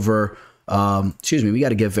now over, excuse me, we got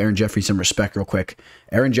to give Aaron Jeffrey some respect real quick.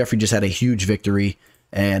 Aaron Jeffrey just had a huge victory,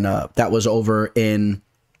 and that was over in,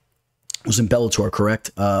 was in Bellator,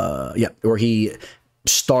 correct? Yeah, where he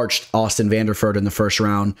starched Austin Vanderford in the first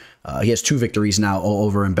round. He has 2 victories now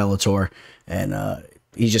over in Bellator, and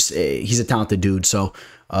he's a talented dude. So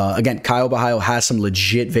again, Caio Borralho has some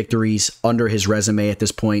legit victories under his resume at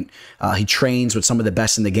this point. He trains with some of the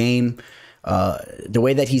best in the game. The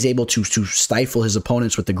way that he's able to stifle his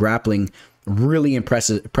opponents with the grappling really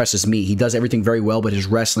impresses me. He does everything very well, but his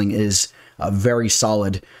wrestling is very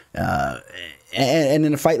solid. And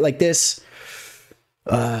in a fight like this,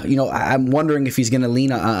 you know, I'm wondering if he's going to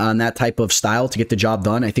lean on that type of style to get the job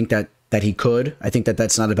done. I think that he could. I think that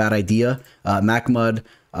that's not a bad idea. Makhmud,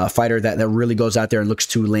 a fighter that really goes out there and looks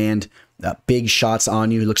to land big shots on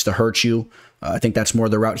you, looks to hurt you. I think that's more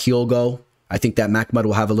the route he'll go. I think that Makhmud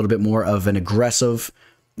will have a little bit more of an aggressive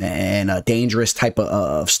and a dangerous type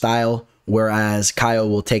of style, whereas Caio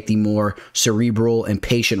will take the more cerebral and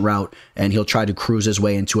patient route, and he'll try to cruise his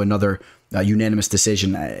way into another unanimous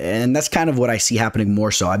decision. And that's kind of what I see happening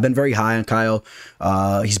more so. I've been very high on Caio.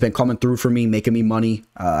 He's been coming through for me, making me money.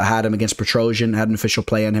 I had him against Petrosyan, had an official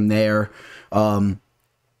play on him there.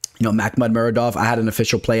 You know, Makhmud Muradov, I had an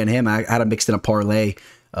official play on him. I had him mixed in a parlay.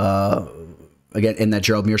 Again, in that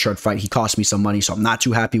Gerald Meerschaert fight, he cost me some money, so I'm not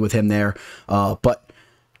too happy with him there. But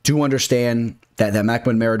do understand that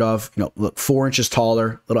Makhmud Muradov, you know, look, 4 inches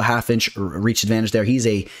taller, little half-inch reach advantage there.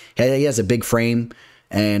 He has a big frame,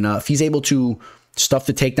 and if he's able to stuff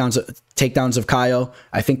the takedowns of Caio,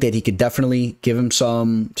 I think that he could definitely give him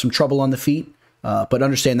some trouble on the feet. But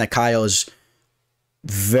understand that Caio is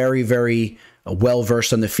very, very well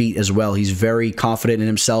versed on the feet as well. He's very confident in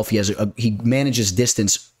himself. He manages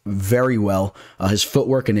distance very well. His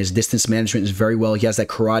footwork and his distance management is very well. He has that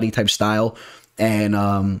karate type style. And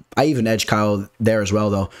I even edge Caio there as well,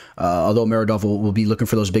 though. Although Muradov will be looking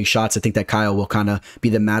for those big shots, I think that Caio will kind of be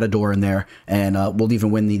the matador in there, and will even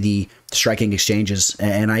win the striking exchanges.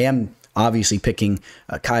 And I am obviously picking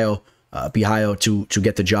Caio Borralho to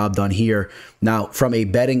get the job done here. Now, from a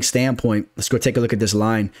betting standpoint, let's go take a look at this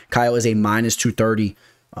line. Caio is a -230,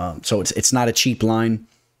 so it's not a cheap line,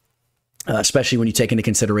 especially when you take into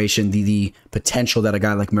consideration the potential that a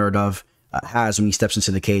guy like Muradov has when he steps into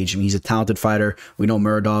the cage. I mean, he's a talented fighter. We know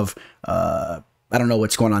Muradov, I don't know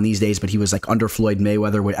what's going on these days, but he was like under Floyd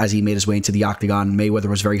Mayweather as he made his way into the octagon. Mayweather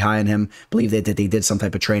was very high on him. Believe that they did some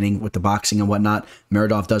type of training with the boxing and whatnot.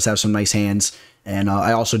 Muradov does have some nice hands. And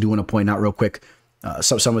I also do want to point out real quick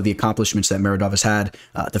some of the accomplishments that Muradov has had.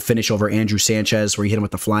 The finish over Andrew Sanchez, where he hit him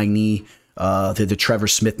with the flying knee. The Trevor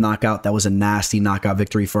Smith knockout, that was a nasty knockout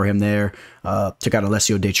victory for him there. Took out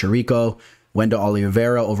Alessio De Chirico. Wendell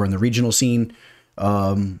Oliveira over in the regional scene.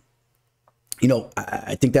 You know,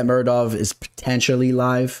 I think that Muradov is potentially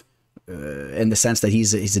live in the sense that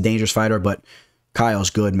he's a dangerous fighter, but Caio's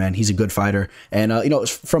good, man. He's a good fighter. And, you know,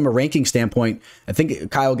 from a ranking standpoint, I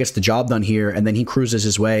think Caio gets the job done here, and then he cruises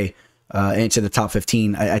his way into the top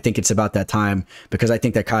 15. I think it's about that time, because I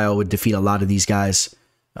think that Caio would defeat a lot of these guys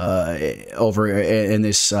over in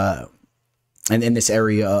this in this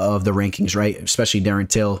area of the rankings, right? Especially Darren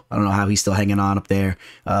Till. I don't know how he's still hanging on up there.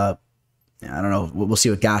 I don't know. We'll see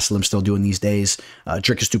what Gastelum's still doing these days.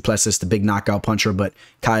 Dricus du Plessis, the big knockout puncher, but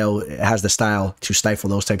Caio has the style to stifle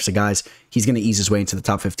those types of guys. He's going to ease his way into the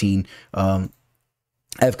top 15. I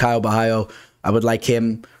have Caio Borralho. I would like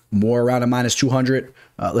him more around a -200.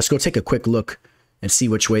 Let's go take a quick look and see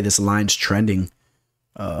which way this line's trending.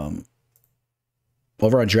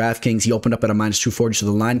 Over on DraftKings, he opened up at a -240, so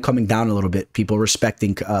the line coming down a little bit. People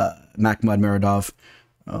respecting Makhmud Muradov.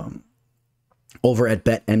 Over at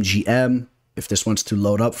BetMGM, if this wants to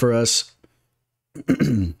load up for us.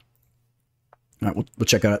 All right, we'll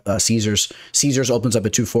check out Caesars. Caesars opens up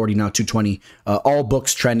at 240, now 220. All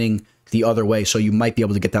books trending the other way, so you might be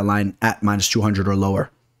able to get that line at minus 200 or lower.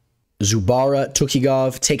 Zubaira,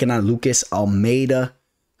 Tukhugov taking on Lucas Almeida.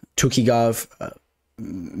 Tukhugov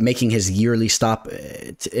making his yearly stop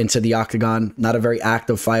into the octagon. Not a very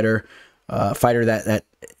active fighter. Fighter that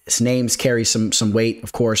his names carry some weight,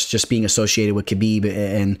 of course, just being associated with Khabib.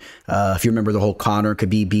 And if you remember the whole Conor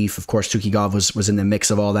Khabib beef, of course, Tukhugov was in the mix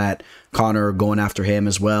of all that. Conor going after him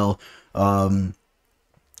as well. I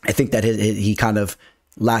think that he kind of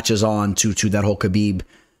latches on to that whole Khabib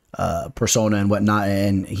persona and whatnot,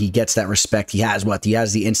 and he gets that respect. He has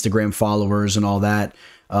the Instagram followers and all that.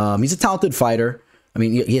 He's a talented fighter. I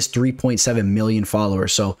mean, he has 3.7 million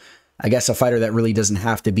followers, so I guess a fighter that really doesn't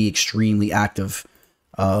have to be extremely active.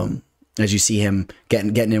 As you see him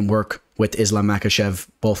getting in work with Islam Makhachev,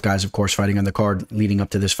 both guys, of course, fighting on the card leading up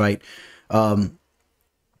to this fight.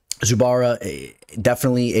 Zubaira,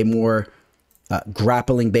 definitely a more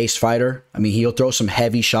grappling-based fighter. I mean, he'll throw some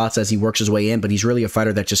heavy shots as he works his way in, but he's really a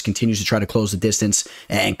fighter that just continues to try to close the distance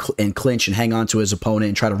and clinch and hang on to his opponent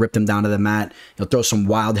and try to rip them down to the mat. He'll throw some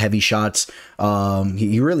wild, heavy shots.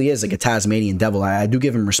 He really is like a Tasmanian devil. I do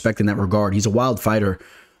give him respect in that regard. He's a wild fighter.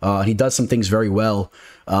 He does some things very well.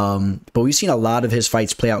 But we've seen a lot of his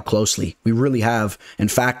fights play out closely. We really have. In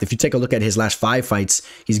fact, if you take a look at his last 5 fights,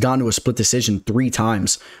 he's gone to a split decision 3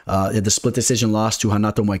 times. The split decision loss to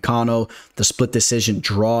Renato Moicano, the split decision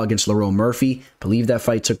draw against Lerone Murphy. I believe that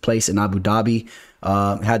fight took place in Abu Dhabi.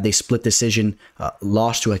 Had they split decision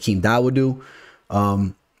loss to Hakeem Dawodu.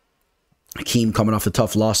 Hakeem coming off a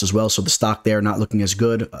tough loss as well, so the stock there not looking as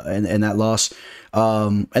good in that loss.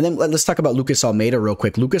 And then let's talk about Lucas Almeida real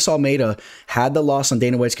quick. Lucas Almeida had the loss on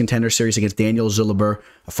Dana White's Contender Series against Daniel Zulaber,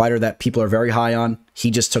 a fighter that people are very high on. He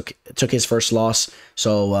just took his first loss,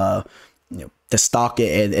 so the stock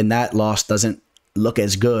in that loss doesn't look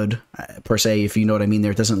as good per se, if you know what I mean.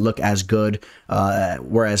 There, it doesn't look as good,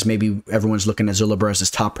 whereas maybe everyone's looking at Zulaber as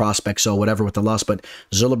his top prospect, so whatever with the loss. But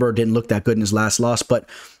Zulaber didn't look that good in his last loss. But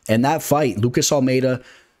in that fight, Lucas Almeida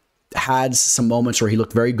had some moments where he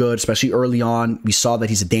looked very good, especially early on. We saw that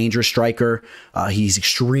he's a dangerous striker. He's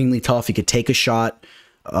extremely tough. He could take a shot.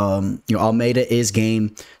 Almeida is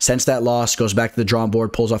game. Since that loss, goes back to the drawing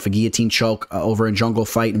board, pulls off a guillotine choke over in Jungle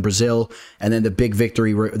Fight in Brazil, and then the big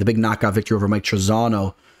knockout victory over Mike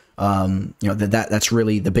Trezano. That's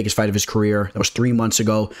really the biggest fight of his career. That was 3 months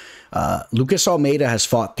ago. Lucas Almeida has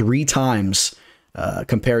fought 3 times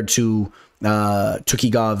compared to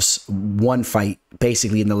Tukhugov's 1 fight,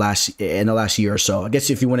 basically in the last year or so. I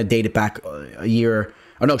guess if you want to date it back a year.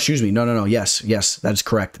 Oh, no, excuse me. No. Yes, that is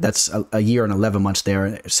correct. That's a year and 11 months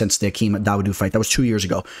there since the Hakeem Dawodu fight. That was 2 years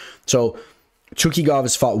ago. So Tukhugov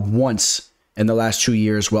has fought once in the last 2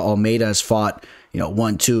 years, while Almeida has fought,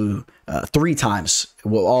 1, 2, 3 times,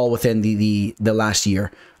 all within the last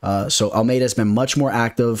year. So Almeida has been much more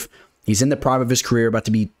active. He's in the prime of his career, about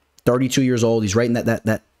to be 32 years old. He's right in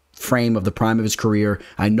that frame of the prime of his career.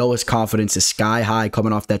 I know his confidence is sky high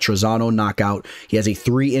coming off that Trezano knockout. He has a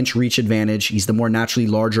 3-inch reach advantage. He's the more naturally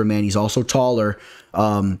larger man. He's also taller.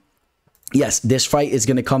 Yes, this fight is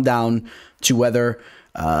going to come down to whether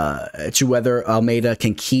Almeida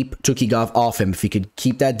can keep Tukhugov off him. If he could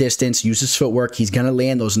keep that distance, use his footwork, he's going to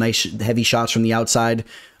land those nice heavy shots from the outside.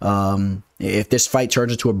 If this fight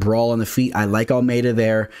turns into a brawl on the feet, I like Almeida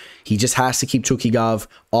there. He just has to keep Tukhugov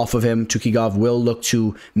off of him. Tukhugov will look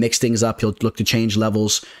to mix things up. He'll look to change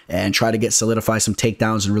levels and try to solidify some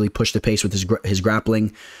takedowns and really push the pace with his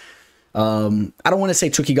grappling. I don't want to say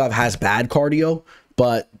Tukhugov has bad cardio,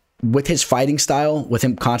 but with his fighting style, with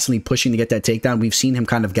him constantly pushing to get that takedown, we've seen him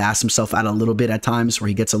kind of gas himself out a little bit at times where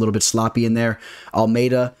he gets a little bit sloppy in there.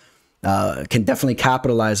 Almeida can definitely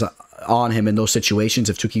capitalize on him in those situations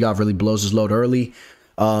if Tukhugov really blows his load early.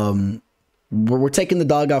 We're taking the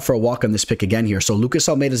dog out for a walk on this pick again here. So Lucas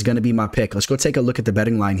Almeida is going to be my pick. Let's go take a look at the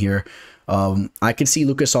betting line here. I can see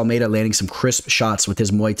Lucas Almeida landing some crisp shots with his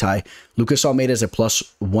Muay Thai. Lucas Almeida is at plus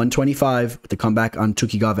 125 with the comeback on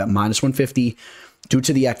Tukhugov at minus 150. Due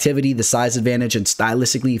to the activity, the size advantage, and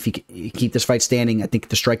stylistically, if you keep this fight standing, I think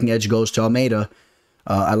the striking edge goes to Almeida.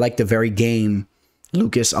 I like the very game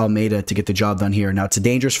Lucas Almeida to get the job done here. Now, it's a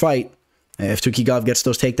dangerous fight. If Tukhugov gets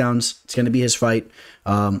those takedowns, it's going to be his fight.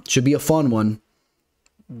 Should be a fun one.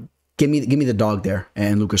 Give me the dog there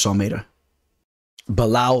and Lucas Almeida.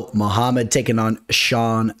 Belal Muhammad taking on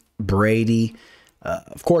Sean Brady.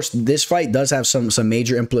 Of course, this fight does have some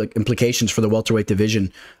major implications for the welterweight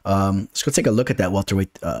division. Let's go take a look at that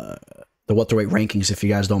welterweight rankings, if you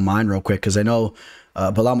guys don't mind, real quick, because I know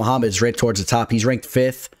Belal Muhammad is right towards the top. He's ranked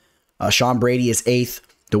 5th. Sean Brady is 8th.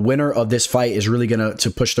 the winner of this fight is really going to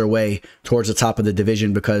push their way towards the top of the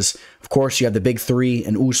division because, of course, you have the big three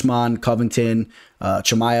and Usman, Covington,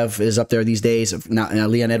 Chimaev is up there these days. Now,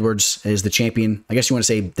 Leon Edwards is the champion. I guess you want to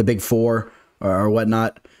say the big four or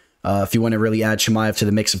whatnot. If you want to really add Chimaev to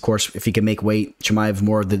the mix, of course, if he can make weight, Chimaev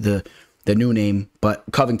more of the new name. But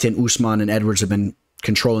Covington, Usman, and Edwards have been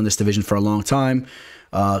controlling this division for a long time.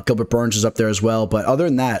 Gilbert Burns is up there as well. But other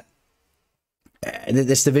than that,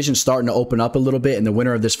 this division's starting to open up a little bit, and the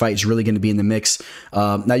winner of this fight is really going to be in the mix.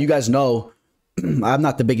 Now, you guys know I'm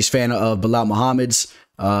not the biggest fan of Belal Muhammad's.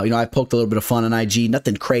 I poked a little bit of fun on IG.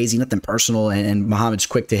 Nothing crazy, nothing personal, and Muhammad's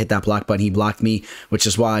quick to hit that block button. He blocked me, which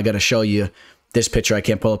is why I got to show you this picture. I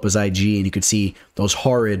can't pull up his IG, and you could see those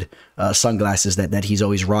horrid sunglasses that he's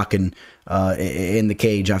always rocking in the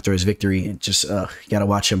cage after his victory. It just you got to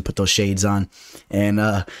watch him put those shades on. And,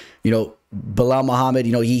 Belal Muhammad,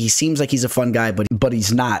 he seems like he's a fun guy, but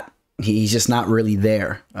he's not. He's just not really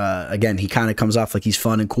there. Again, he kind of comes off like he's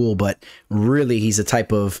fun and cool, but really he's the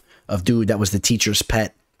type of dude that was the teacher's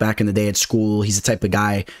pet back in the day at school. He's the type of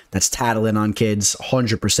guy that's tattling on kids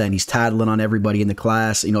 100%. He's tattling on everybody in the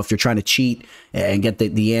class. If you're trying to cheat and get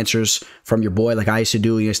the answers from your boy, like I used to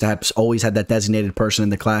do, you used to have always had that designated person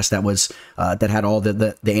in the class that was that had all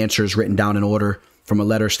the answers written down in order from a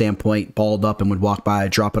letter standpoint, balled up and would walk by,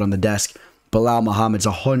 drop it on the desk. Belal Muhammad's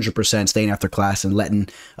 100% staying after class and letting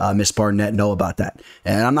Miss Barnett know about that.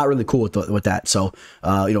 And I'm not really cool with that. So,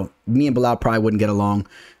 me and Belal probably wouldn't get along.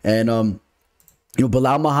 And,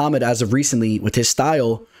 Belal Muhammad, as of recently, with his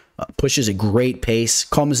style, pushes a great pace,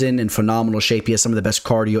 comes in phenomenal shape. He has some of the best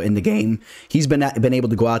cardio in the game. He's been able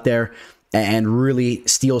to go out there and really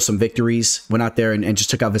steal some victories. Went out there and just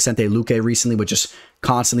took out Vicente Luque recently, with just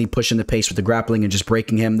constantly pushing the pace with the grappling and just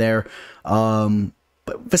breaking him there.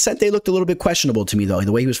 But Vicente looked a little bit questionable to me, though.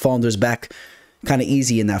 The way he was falling to his back kind of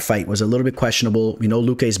easy in that fight was a little bit questionable.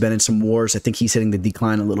 Luque's been in some wars. I think he's hitting the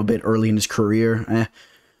decline a little bit early in his career.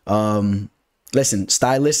 Listen,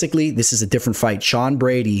 stylistically, this is a different fight. Sean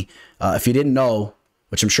Brady, if you didn't know,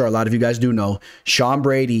 which I'm sure a lot of you guys do know, Sean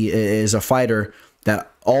Brady is a fighter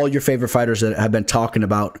that all your favorite fighters that have been talking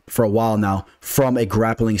about for a while now from a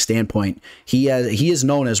grappling standpoint. He is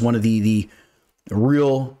known as one of the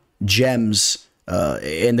real gems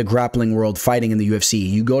in the grappling world, fighting in the UFC.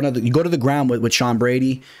 You go to the ground with Sean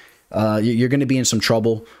Brady, you're going to be in some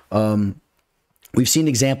trouble. We've seen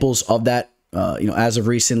examples of that. As of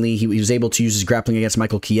recently, he was able to use his grappling against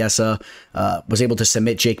Michael Chiesa, was able to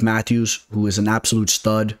submit Jake Matthews, who is an absolute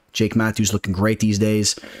stud. Jake Matthews looking great these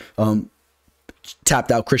days.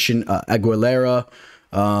 Tapped out Christian Aguilera.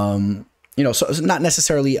 So it's not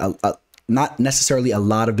necessarily a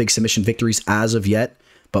lot of big submission victories as of yet,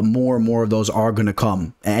 but more and more of those are going to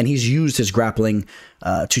come. And he's used his grappling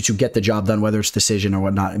to get the job done, whether it's decision or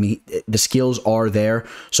whatnot. I mean, the skills are there.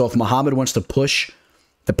 So if Muhammad wants to push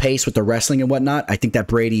the pace with the wrestling and whatnot, I think that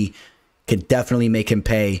Brady could definitely make him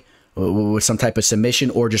pay with some type of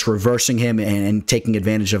submission or just reversing him and taking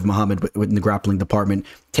advantage of Muhammad within the grappling department,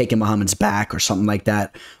 taking Muhammad's back or something like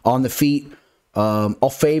that. On the feet,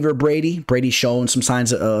 I'll favor Brady. Brady's shown some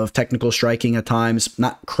signs of technical striking at times.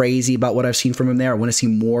 Not crazy about what I've seen from him there. I want to see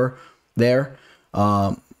more there.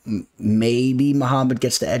 Maybe Muhammad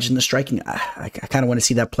gets the edge in the striking. I kind of want to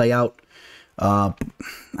see that play out. I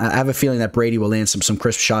have a feeling that Brady will land some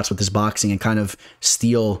crisp shots with his boxing and kind of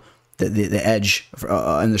steal the edge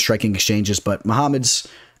in the striking exchanges. But Muhammad's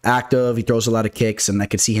active. He throws a lot of kicks, and I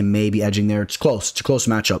could see him maybe edging there. It's close. It's a close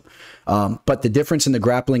matchup. But the difference in the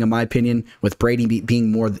grappling, in my opinion, with Brady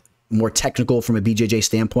being more technical from a BJJ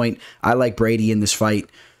standpoint, I like Brady in this fight.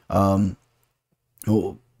 We'll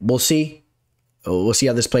see. We'll see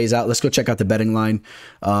how this plays out. Let's go check out the betting line.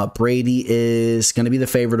 Brady is going to be the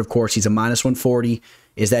favorite, of course. He's a -140.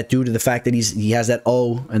 Is that due to the fact that he has that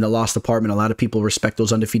O in the loss department? A lot of people respect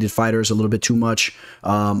those undefeated fighters a little bit too much.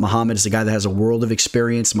 Muhammad is a guy that has a world of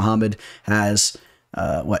experience. Muhammad has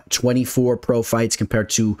 24 pro fights compared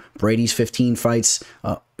to Brady's 15 fights.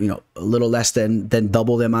 A little less than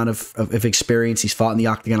double the amount of experience. He's fought in the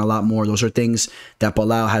octagon a lot more. Those are things that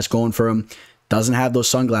Belal has going for him. Doesn't have those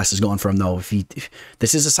sunglasses going for him, though. If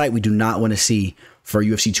this is a sight we do not want to see for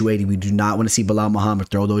UFC 280. We do not want to see Belal Muhammad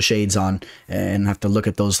throw those shades on and have to look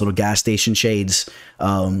at those little gas station shades.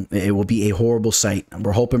 It will be a horrible sight.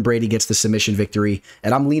 We're hoping Brady gets the submission victory,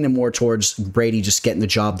 and I'm leaning more towards Brady just getting the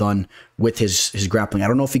job done with his grappling. I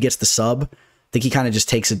don't know if he gets the sub. I think he kind of just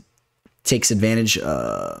takes advantage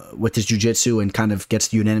with his jiu-jitsu and kind of gets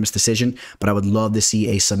the unanimous decision, but I would love to see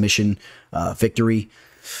a submission victory.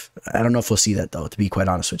 I don't know if we'll see that, though, to be quite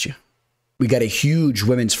honest with you. We got a huge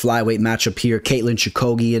women's flyweight matchup here. Caitlin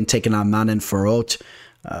Chookagian taking on Manon Farot.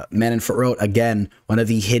 Manon Fiorot, again, one of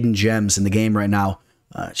the hidden gems in the game right now.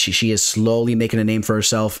 She is slowly making a name for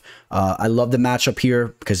herself. I love the matchup here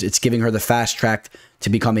because it's giving her the fast track to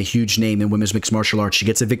become a huge name in women's mixed martial arts. She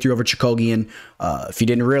gets a victory over Chookagian. If you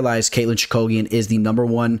didn't realize, Katlyn Chookagian is the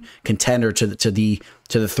 #1 contender to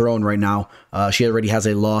the throne right now. She already has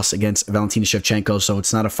a loss against Valentina Shevchenko, so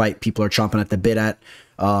it's not a fight people are chomping at the bit at.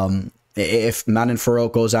 If Manon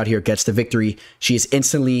Fiorot goes out here, gets the victory, she is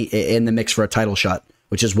instantly in the mix for a title shot,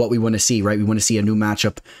 which is what we want to see, right? We want to see a new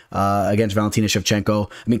matchup against Valentina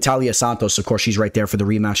Shevchenko. I mean, Talia Santos, of course, she's right there for the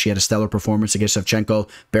rematch. She had a stellar performance against Shevchenko,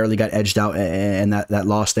 barely got edged out and that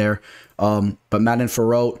loss there. But Manon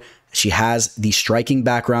Fiorot, she has the striking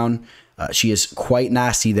background. She is quite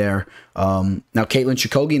nasty there. Now, Katlyn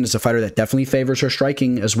Chookagian is a fighter that definitely favors her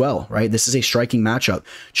striking as well, right? This is a striking matchup.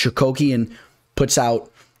 Chookagian puts out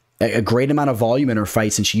a great amount of volume in her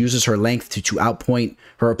fights, and she uses her length to outpoint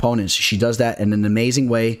her opponents. She does that in an amazing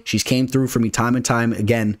way. She's came through for me time and time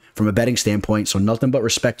again from a betting standpoint, so nothing but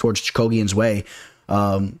respect towards Chookagian's way.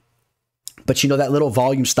 But you know, that little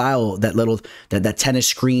volume style, that tennis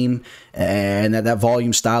scream, and that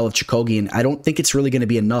volume style of Chookagian, I don't think it's really going to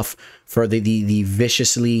be enough for the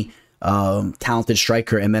viciously talented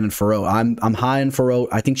striker in Manon Fiorot. I'm high on Fiorot.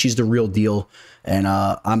 I think she's the real deal, and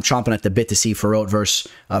I'm chomping at the bit to see Fiorot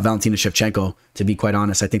versus Valentina Shevchenko. To be quite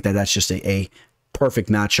honest, I think that's just a perfect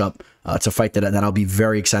matchup. It's a fight that I'll be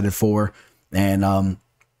very excited for, and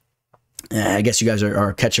I guess you guys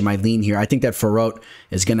are catching my lean here. I think that Fiorot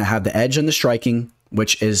is going to have the edge on the striking,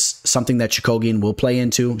 which is something that Chookagian will play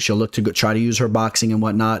into. She'll look to try to use her boxing and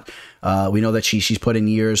whatnot. We know that she's put in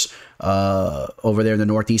years over there in the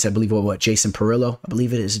Northeast. I believe what Jason Perillo. I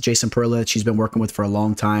believe it is Jason Perillo that she's been working with for a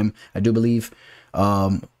long time. I do believe.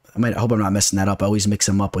 I hope I'm not messing that up. I always mix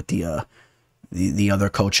him up with the other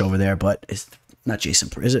coach over there, but it's not Jason.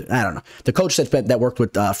 Is it? I don't know. The coach that worked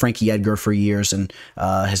with Frankie Edgar for years and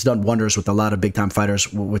has done wonders with a lot of big time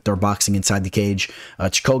fighters with their boxing inside the cage.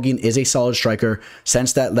 Chookagian is a solid striker.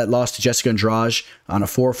 Since that loss to Jessica Andrade on a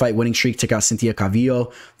 4-fight winning streak, took out Cynthia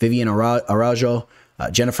Calvillo, Vivian Araujo,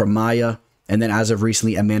 Jennifer Maya, and then as of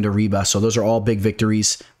recently, Amanda Ribas. So those are all big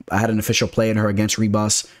victories. I had an official play in her against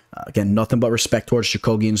Ribas. Again, nothing but respect towards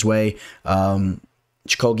Chookagian's way.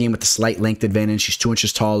 Chookagian with the slight length advantage. She's 2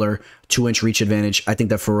 inches taller, 2-inch reach advantage. I think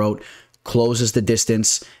that Fiorot closes the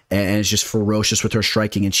distance and is just ferocious with her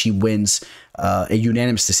striking, and she wins a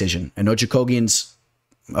unanimous decision. I know Chookagian's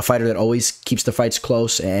a fighter that always keeps the fights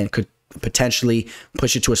close and could potentially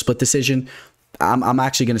push it to a split decision. I'm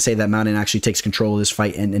actually going to say that Manon actually takes control of this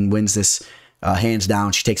fight and wins this hands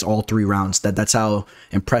down. She takes all 3 rounds. That's how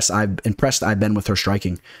impressed I've been with her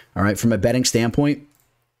striking. All right, from a betting standpoint,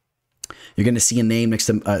 you're going to see a name next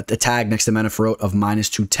to a tag next to Manon Fiorot of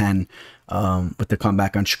 -210 with the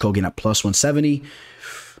comeback on Chookagian at +170.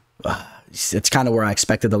 It's kind of where I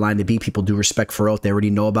expected the line to be. People do respect Fiorot. They already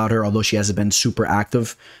know about her, although she hasn't been super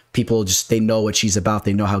active. People they know what she's about.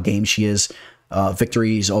 They know how game she is.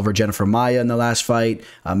 Victories over Jennifer Maya in the last fight.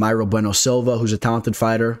 Mayra Bueno Silva, who's a talented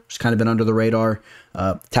fighter. She's kind of been under the radar.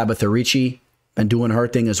 Tabitha Ricci, been doing her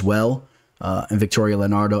thing as well. And Victoria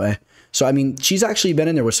Leonardo. So, I mean, she's actually been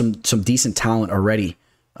in there with some decent talent already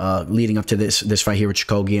leading up to this fight here with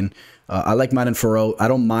Chookagian. I like Manon Fiorot. I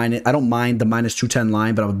don't mind it. I don't mind the -210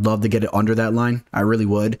 line, but I would love to get it under that line. I really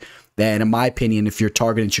would. And in my opinion, if you're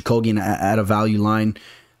targeting Chookagian at a value line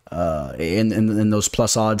in those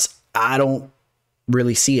plus odds, I don't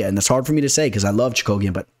really see it. And it's hard for me to say because I love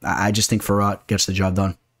Chookagian, but I just think Fiorot gets the job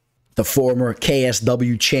done. The former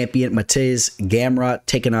KSW champion Mateusz Gamrot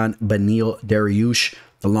taking on Beneil Dariush,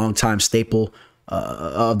 the longtime staple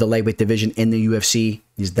of the lightweight division in the UFC.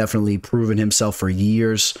 He's definitely proven himself for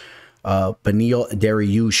years. Beneil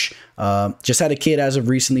Dariush just had a kid as of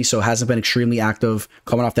recently, so hasn't been extremely active,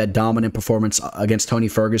 coming off that dominant performance against Tony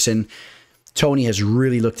Ferguson. Tony has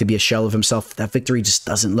really looked to be a shell of himself. That victory just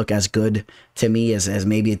doesn't look as good to me as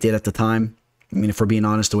maybe it did at the time. I mean, if we're being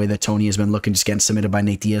honest, the way that Tony has been looking, just getting submitted by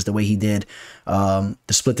Nate Diaz the way he did. The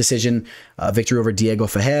split decision victory over Diego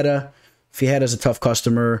Ferreira. Ferreira's a tough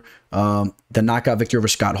customer. The knockout victory over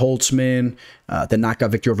Scott Holtzman. The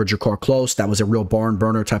knockout victory over Jakar Close. That was a real barn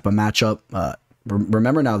burner type of matchup.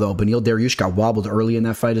 Remember now, though, Beneil Dariush got wobbled early in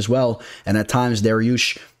that fight as well. And at times,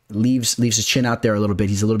 Dariush leaves his chin out there a little bit.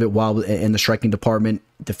 He's a little bit wild in the striking department.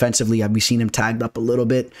 Defensively, we've seen him tagged up a little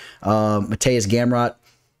bit. Mateusz Gamrot,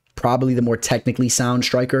 probably the more technically sound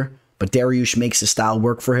striker, but Dariush makes his style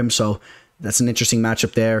work for him. So that's an interesting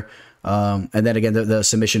matchup there. And then again, the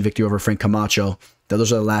submission victory over Frank Camacho.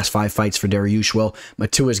 Those are the last 5 fights for Dariush. Well,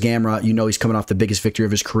 Matuas Gamrot, you know, he's coming off the biggest victory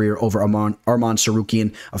of his career over Arman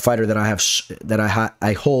Tsarukyan, a fighter that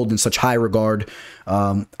I hold in such high regard.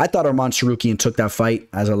 I thought Arman Tsarukyan took that fight,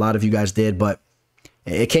 as a lot of you guys did, but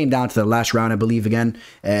it came down to the last round, I believe, again,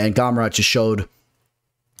 and Gamrot just showed.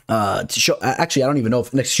 Actually, I don't even know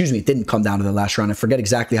if, excuse me, it didn't come down to the last round. I forget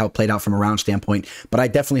exactly how it played out from a round standpoint, but I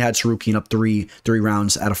definitely had Tsarukyan up three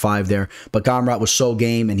rounds out of 5 there. But Gamrot was so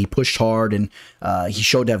game, and he pushed hard, and he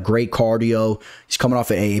showed to have great cardio. He's coming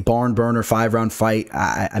off a barn burner 5-round fight.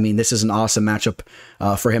 I mean, this is an awesome matchup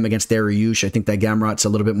for him against Dariush. I think that Gamrot's a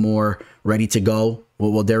little bit more ready to go.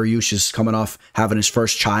 Well, Dariush is coming off having his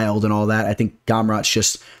first child and all that. I think Gamrot's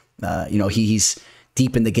just, you know, he's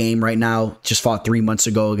deep in the game right now. Just fought 3 months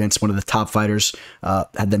ago against one of the top fighters.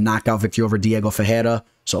 Had the knockout victory over Diego Ferreira,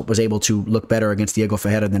 so was able to look better against Diego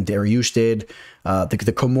Ferreira than Dariush did.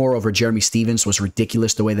 The Kimura over Jeremy Stephens was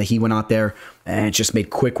ridiculous, the way that he went out there and just made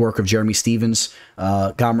quick work of Jeremy Stephens.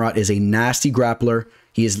 Gamrot is a nasty grappler.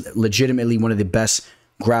 He is legitimately one of the best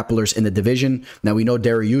grapplers in the division. Now, we know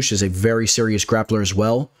Dariush is a very serious grappler as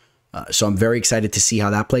well, so I'm very excited to see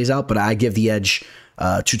how that plays out, but I give the edge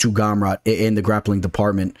to Gamrot in the grappling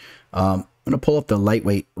department. I'm going to pull up the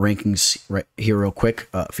lightweight rankings right here real quick,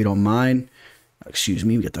 if you don't mind. Excuse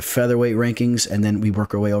me, we got the featherweight rankings, and then we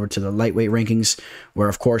work our way over to the lightweight rankings, where,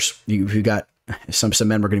 of course, you got some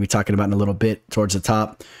men we're going to be talking about in a little bit towards the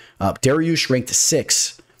top. Dariush ranked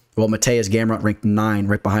 6, while Mateusz Gamrot ranked 9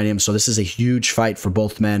 right behind him. So this is a huge fight for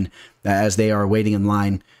both men as they are waiting in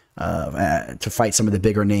line to fight some of the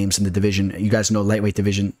bigger names in the division. You guys know the lightweight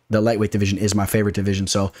division is my favorite division,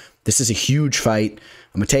 so this is a huge fight.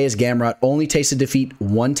 Mateusz Gamrot only tasted defeat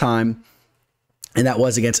 1 time, and that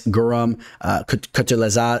was against Guram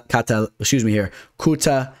Kutatelazaz,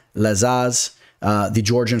 the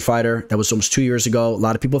Georgian fighter. That was almost 2 years ago. A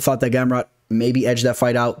lot of people thought that Gamrot maybe edged that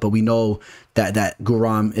fight out, but we know that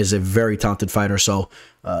Guram is a very talented fighter, so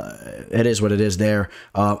it is what it is there.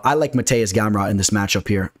 I like Mateusz Gamrot in this matchup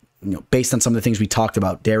here. You know, based on some of the things we talked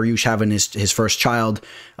about, Dariush having his first child,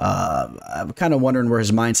 I'm kind of wondering where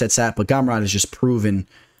his mindset's at, but Gamrot has just proven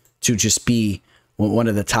to just be one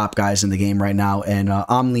of the top guys in the game right now, and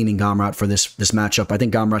I'm leaning Gamrot for this matchup. I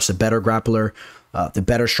think Gamrot's the better grappler, the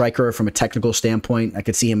better striker from a technical standpoint. I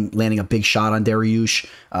could see him landing a big shot on Dariush.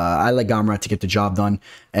 I like Gamrot to get the job done,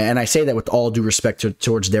 and I say that with all due respect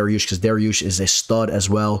towards Dariush, because Dariush is a stud as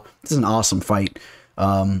well. This is an awesome fight.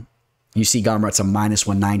 You see Gamrot's a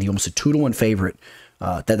 -190, almost a 2-to-1 favorite.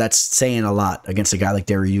 That's saying a lot against a guy like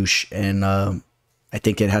Dariush, and I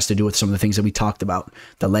think it has to do with some of the things that we talked about.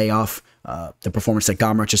 The layoff, the performance that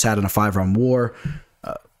Gamrot just had in a 5-round war.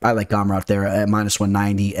 I like Gamrot there at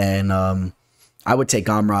 -190, and I would take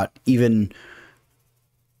Gamrot. Even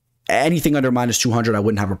anything under -200, I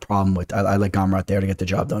wouldn't have a problem with. I like Gamrot there to get the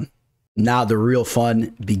job done. Now the real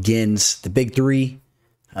fun begins. The big 3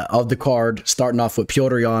 of the card, starting off with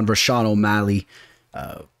Petr Yan versus Sean O'Malley.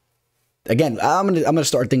 Again, I'm gonna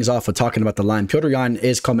start things off with talking about the line. Petr Yan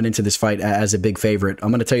is coming into this fight as a big favorite. I'm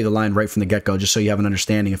gonna tell you the line right from the get-go, just so you have an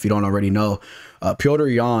understanding if you don't already know. Petr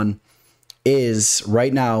Yan is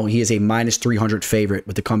right now, he is a -300 favorite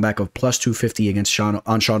with the comeback of +250 against Sean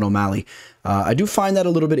O'Malley. I do find that a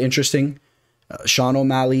little bit interesting. Sean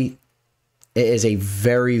O'Malley is a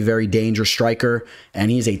very, very dangerous striker,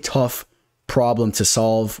 and he's a tough problem to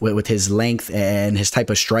solve with his length and his type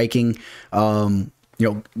of striking. You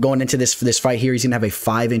know, going into this fight here, he's gonna have a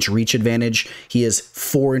 5-inch reach advantage. He is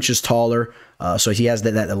 4 inches taller, so he has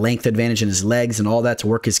that length advantage in his legs and all that to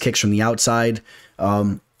work his kicks from the outside.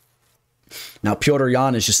 Now, Petr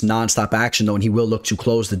Yan is just nonstop action, though, and he will look to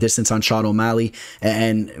close the distance on Sean O'Malley.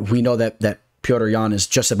 And we know that Petr Yan is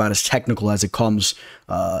just about as technical as it comes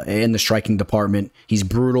in the striking department. He's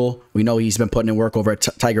brutal. We know he's been putting in work over at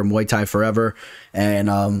Tiger Muay Thai forever. And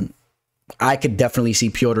I could definitely see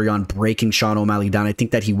Petr Yan breaking Sean O'Malley down. I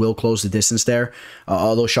think that he will close the distance there.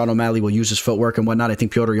 Although Sean O'Malley will use his footwork and whatnot, I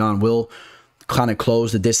think Petr Yan will kind of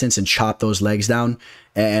close the distance and chop those legs down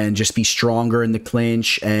and just be stronger in the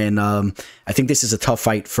clinch. And I think this is a tough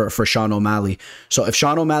fight for Sean O'Malley. So if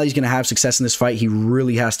Sean O'Malley's going to have success in this fight, he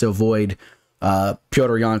really has to avoid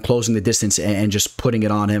Petr Yan closing the distance and just putting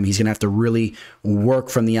it on him. He's going to have to really work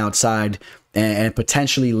from the outside and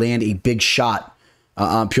potentially land a big shot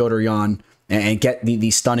on Petr Yan and get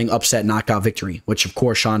the stunning upset knockout victory, which of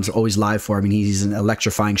course Sean's always live for. I mean, he's an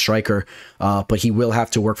electrifying striker, but he will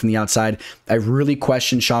have to work from the outside. I really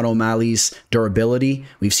question Sean O'Malley's durability.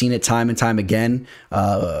 We've seen it time and time again.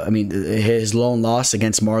 I mean, his lone loss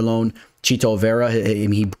against Marlon Chito Oliveira,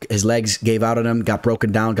 his legs gave out on him, got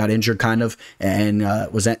broken down, got injured kind of, and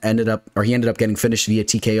he ended up getting finished via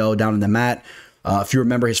TKO down in the mat. If you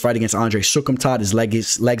remember his fight against Andrei Sukumtat,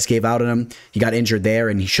 his legs gave out on him. He got injured there,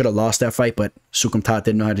 and he should have lost that fight, but Sukumtat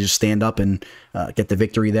didn't know how to just stand up and get the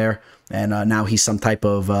victory there. And now he's some type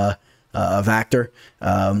of actor.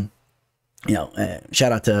 Shout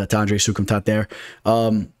out to Andrei Sukumtat there.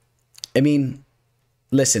 I mean,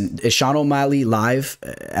 listen, is Sean O'Malley live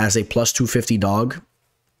as a plus 250 dog?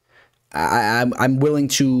 I'm willing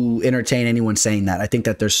to entertain anyone saying that. I think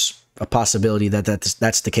that there's a possibility that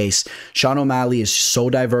that's the case. Sean O'Malley is so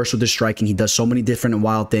diverse with his striking. He does so many different and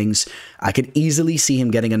wild things. I could easily see him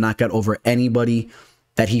getting a knockout over anybody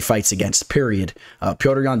that he fights against, period.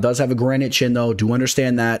 Petrosyan does have a granite chin, though. Do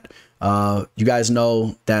understand that. You guys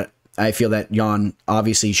know that I feel that Jan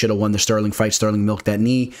obviously should have won the Sterling fight. Sterling milked that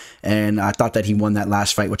knee, and I thought that he won that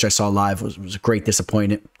last fight, which I saw live, was a great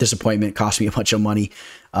disappointment. Cost me a bunch of money.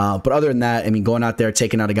 But other than that, I mean, going out there,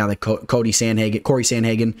 taking out a guy like Corey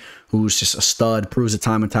Sandhagen, who's just a stud, proves it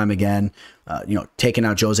time and time again. Taking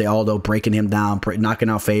out Jose Aldo, breaking him down, knocking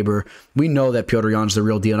out Faber. We know that Petrosyan's the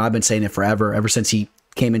real deal, and I've been saying it forever. Ever since he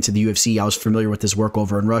came into the UFC, I was familiar with his work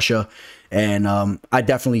over in Russia, and I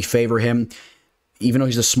definitely favor him. Even though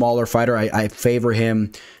he's a smaller fighter, I favor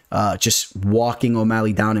him just walking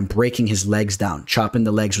O'Malley down and breaking his legs down, chopping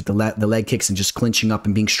the legs with the leg kicks and just clinching up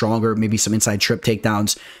and being stronger, maybe some inside trip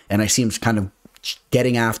takedowns. And I see him kind of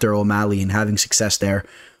getting after O'Malley and having success there.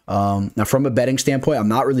 Now, from a betting standpoint, I'm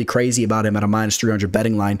not really crazy about him at a minus 300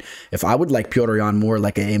 betting line. If I would like Petrosyan more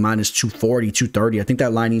like a minus 240, 230, I think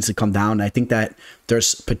that line needs to come down. I think that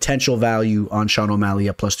there's potential value on Sean O'Malley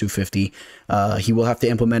at plus 250. He will have to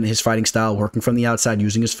implement his fighting style, working from the outside,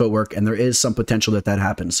 using his footwork, and there is some potential that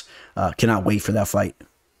happens. Cannot wait for that fight.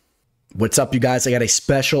 What's up, you guys? I got a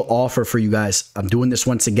special offer for you guys. I'm doing this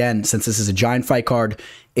once again since this is a giant fight card.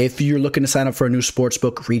 If you're looking to sign up for a new sports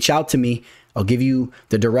book, reach out to me. I'll give you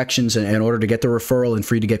the directions in order to get the referral and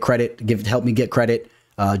for you to get credit. Help me get credit.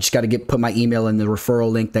 Just got to put my email in the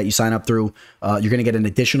referral link that you sign up through. You're going to get an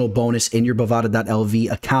additional bonus in your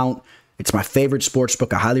Bovada.lv account. It's my favorite sports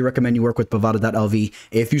book. I highly recommend you work with Bovada.lv.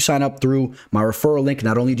 If you sign up through my referral link,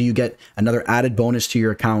 not only do you get another added bonus to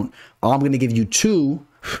your account, I'm going to give you get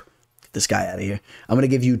this guy out of here. I'm going to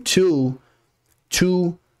give you two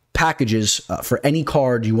packages for any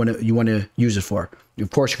card you want to use it for. Of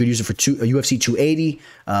course, you could use it for a UFC 280.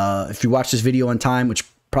 If you watch this video on time, which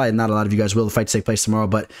probably not a lot of you guys will, the fights take place tomorrow,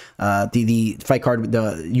 but the fight card,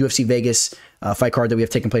 the UFC Vegas fight card that we have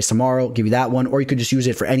taking place tomorrow, give you that one, or you could just use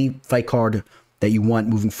it for any fight card that you want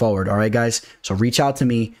moving forward. All right, guys? So reach out to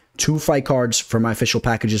me. 2 fight cards for my official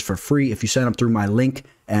packages for free if you sign up through my link.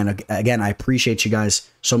 And again, I appreciate you guys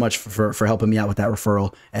so much for helping me out with that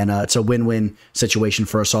referral. And it's a win-win situation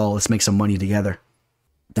for us all. Let's make some money together.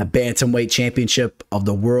 The bantamweight championship of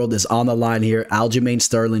the world is on the line here. Aljamain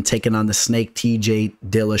Sterling taking on the Snake TJ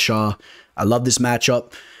Dillashaw. I love this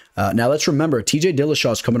matchup. Now let's remember, TJ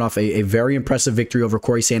Dillashaw is coming off a very impressive victory over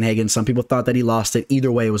Corey Sandhagen. Some people thought that he lost it.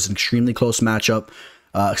 Either way, it was an extremely close matchup,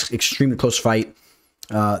 extremely close fight.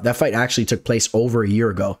 That fight actually took place over a year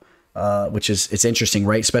ago, which it's interesting,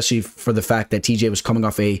 right? Especially for the fact that TJ was coming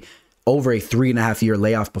off over a 3.5-year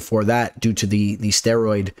layoff before that due to the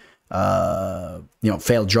steroid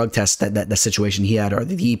failed drug test that situation he had, or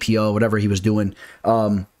the EPO, whatever he was doing.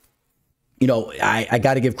 I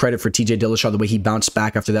got to give credit for TJ Dillashaw, the way he bounced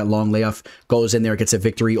back after that long layoff, goes in there, gets a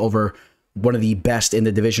victory over one of the best in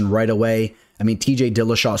the division right away. I mean, TJ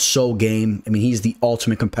Dillashaw is so game. I mean, he's the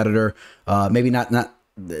ultimate competitor. Maybe not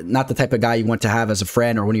the type of guy you want to have as a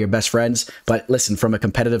friend or one of your best friends, but listen, from a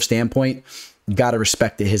competitive standpoint, you got to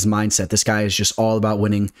respect his mindset. This guy is just all about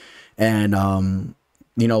winning. And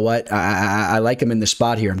you know what? I like him in this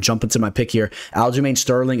spot here. I'm jumping to my pick here. Aljamain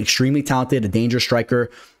Sterling, extremely talented, a dangerous striker,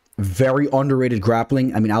 very underrated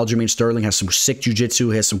grappling. I mean, Aljamain Sterling has some sick jiu-jitsu,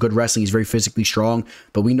 has some good wrestling. He's very physically strong,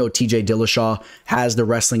 but we know TJ Dillashaw has the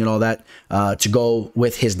wrestling and all that to go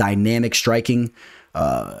with his dynamic striking.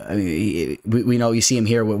 I mean, we know, you see him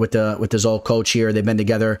here with his old coach here. They've been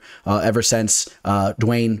together ever since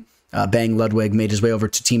Dwayne Bang Ludwig made his way over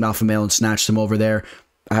to Team Alpha Male and snatched him over there.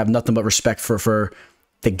 I have nothing but respect for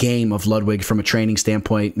the game of Ludwig from a training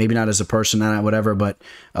standpoint. Maybe not as a person, whatever, but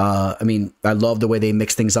I mean, I love the way they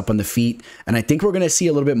mix things up on the feet, and I think we're going to see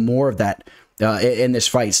a little bit more of that in this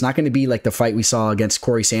fight. It's not going to be like the fight we saw against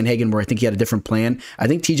Corey Sandhagen, where I think he had a different plan. I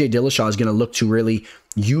think TJ Dillashaw is going to look to really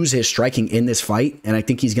use his striking in this fight, and I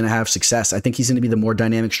think he's going to have success. I think he's going to be the more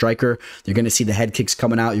dynamic striker. You're going to see the head kicks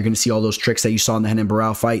coming out. You're going to see all those tricks that you saw in the Renan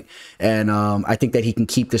Barão fight, and I think that he can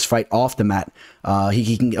keep this fight off the mat.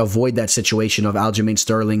 He can avoid that situation of Aljamain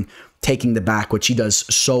Sterling taking the back, which he does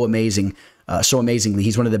so amazing. so amazingly.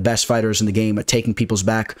 He's one of the best fighters in the game at taking people's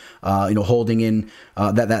back, holding in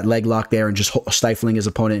that leg lock there and just stifling his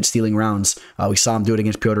opponent and stealing rounds. We saw him do it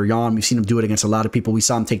against Petrosyan. We've seen him do it against a lot of people. We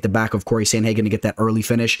saw him take the back of Corey Sandhagen to get that early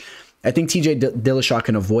finish. I think TJ Dillashaw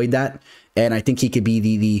can avoid that, and I think he could be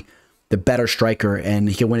the better striker, and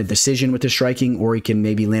he can win a decision with his striking, or he can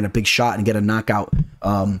maybe land a big shot and get a knockout.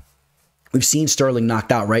 We've seen Sterling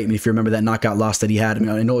knocked out, right? I mean, if you remember that knockout loss that he had, I mean,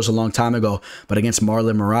 I know it was a long time ago, but against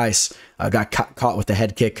Marlon Moraes, got caught with a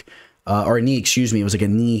head kick, or a knee, excuse me. It was like a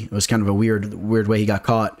knee. It was kind of a weird way he got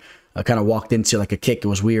caught. Kind of walked into like a kick. It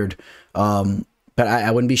was weird. But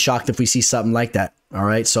I wouldn't be shocked if we see something like that. All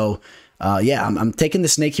right. So, yeah, I'm taking the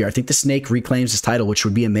Snake here. I think the Snake reclaims his title, which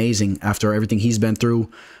would be amazing after everything he's been through.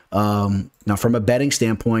 Now, from a betting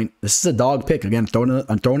standpoint, this is a dog pick. Again,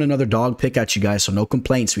 I'm throwing another dog pick at you guys, so no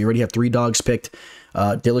complaints. We already have 3 dogs picked.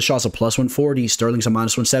 Dillashaw's a +140. Sterling's a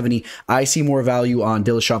 -170. I see more value on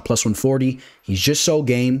Dillashaw +140. He's just so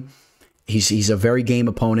game. He's a very game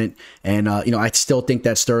opponent. And, I still think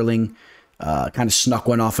that Sterling kind of snuck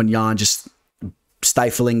one off on Jan, just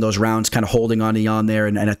stifling those rounds, kind of holding on to Jan there.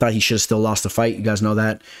 And I thought he should have still lost the fight. You guys know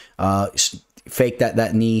that. Faked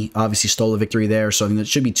that knee, obviously stole a victory there. So I mean, there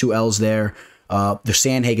should be 2 L's there. The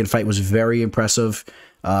Sandhagen fight was very impressive.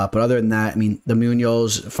 But other than that, I mean, the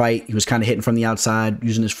Munoz fight, he was kind of hitting from the outside,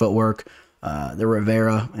 using his footwork. The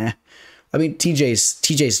Rivera, I mean,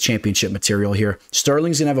 TJ's championship material here.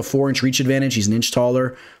 Sterling's going to have a 4-inch reach advantage. He's an inch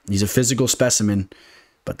taller. He's a physical specimen.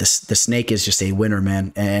 But the Snake is just a winner,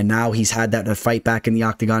 man. And now he's had that fight back in the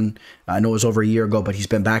octagon. I know it was over a year ago, but he's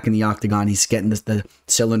been back in the octagon. He's getting the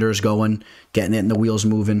cylinders going, getting it and the wheels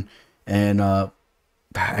moving. And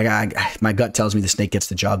my gut tells me the Snake gets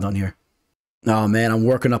the job done here. Oh, man, I'm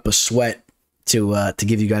working up a sweat to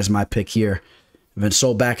give you guys my pick here. I've been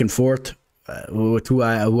so back and forth with who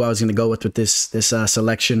I was going to go with this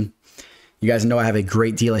selection. You guys know I have a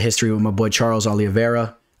great deal of history with my boy Charles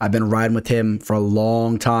Oliveira. I've been riding with him for a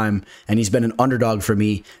long time, and he's been an underdog for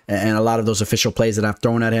me. And a lot of those official plays that I've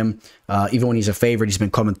thrown at him, even when he's a favorite, he's been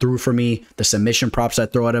coming through for me. The submission props I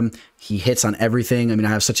throw at him, he hits on everything. I mean, I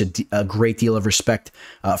have such a great deal of respect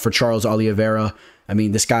for Charles Oliveira. I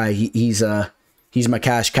mean, this guy, he's my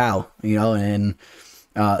cash cow, and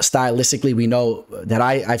stylistically, we know that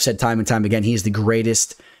I've said time and time again, he's the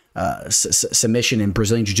greatest submission and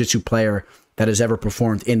Brazilian Jiu-Jitsu player that has ever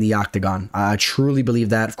performed in the octagon. I truly believe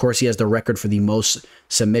that. Of course, he has the record for the most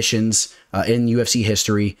submissions in UFC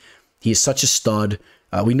history. He is such a stud.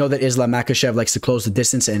 We know that Islam Makhachev likes to close the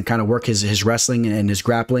distance and kind of work his wrestling and his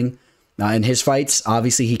grappling. In his fights,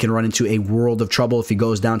 obviously, he can run into a world of trouble if he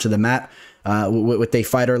goes down to the mat with a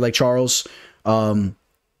fighter like Charles. So,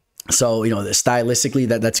 stylistically,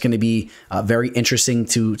 that's going to be very interesting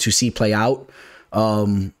to see play out.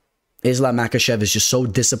 Islam Makhachev is just so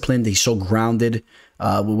disciplined. He's so grounded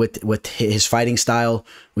with his fighting style.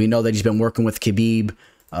 We know that he's been working with Khabib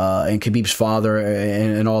and Khabib's father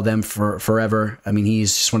and all them for forever. I mean,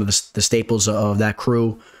 he's just one of the staples of that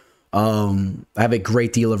crew. I have a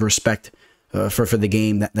great deal of respect for the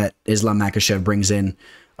game that Islam Makhachev brings in,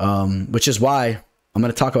 which is why I'm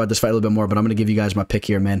going to talk about this fight a little bit more, but I'm going to give you guys my pick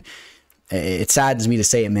here, man. It saddens me to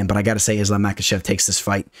say it, man, but I got to say Islam Makhachev takes this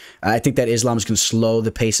fight. I think that Islam is going to slow the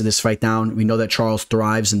pace of this fight down. We know that Charles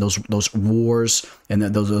thrives in those wars and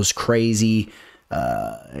those crazy,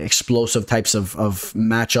 explosive types of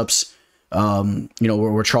matchups.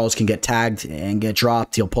 Where Charles can get tagged and get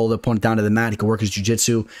dropped. He'll pull the opponent down to the mat. He can work his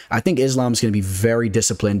jiu-jitsu. I think Islam's going to be very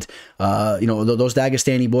disciplined. Those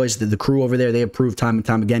Dagestani boys, the crew over there, they have proved time and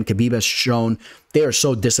time again. Khabib has shown they are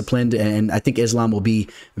so disciplined, and I think Islam will be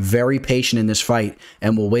very patient in this fight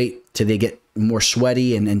and will wait till they get more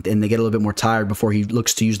sweaty and they get a little bit more tired before he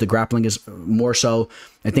looks to use the grappling more so.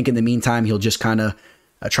 I think in the meantime, he'll just kind of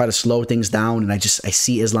try to slow things down, and I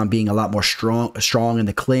see Islam being a lot more strong in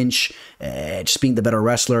the clinch, just being the better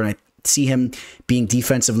wrestler, and I see him being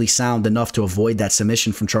defensively sound enough to avoid that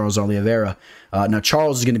submission from Charles Oliveira. Now,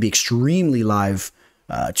 Charles is going to be extremely live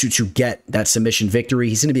to get that submission victory.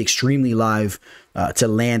 He's going to be extremely live to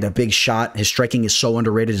land a big shot. His striking is so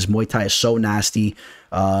underrated. His Muay Thai is so nasty.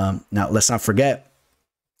 Now, let's not forget,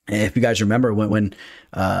 if you guys remember, when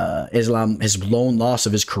Islam, his lone loss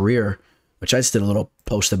of his career, which I just did a little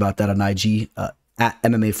post about that on IG, at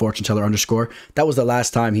MMA Fortune Teller _. That was the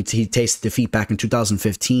last time he tasted defeat back in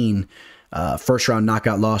 2015. First round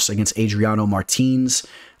knockout loss against Adriano Martins.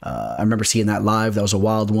 I remember seeing that live. That was a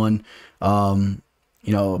wild one. I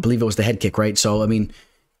believe it was the head kick, right? So, I mean,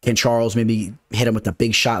 can Charles maybe hit him with a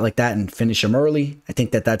big shot like that and finish him early? I think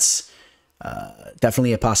that's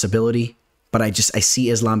definitely a possibility. But I see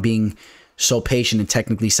Islam being so patient and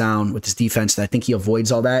technically sound with his defense that I think he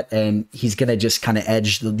avoids all that, and he's going to just kind of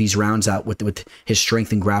edge these rounds out with his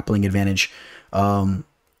strength and grappling advantage.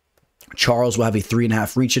 Charles will have a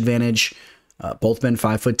 3.5 reach advantage. Both men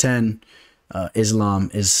 5'10".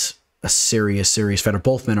 Islam is a serious fighter.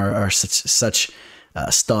 Both men are such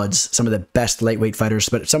studs. Some of the best lightweight fighters,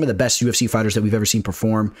 but some of the best UFC fighters that we've ever seen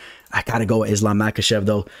perform. I gotta go with Islam Makhachev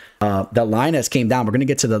though. The line has came down. We're gonna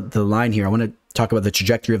get to the line here. I want to talk about the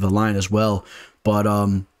trajectory of the line as well. But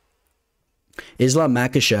Islam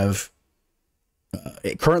Makhachev,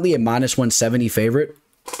 currently a -170 favorite.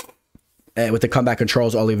 With the comeback of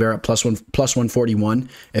Charles Oliveira plus 141.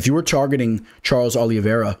 If you were targeting Charles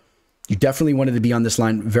Oliveira, you definitely wanted to be on this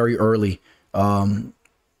line very early.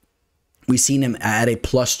 We've seen him at a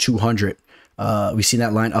plus 200. We've seen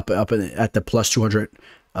that line up at the plus 200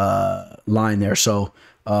 line there. So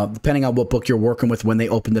depending on what book you're working with when they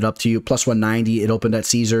opened it up to you, plus 190, it opened at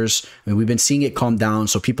Caesars. I mean, we've been seeing it calm down.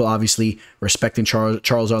 So people obviously respecting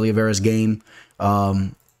Charles Oliveira's game.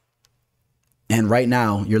 And right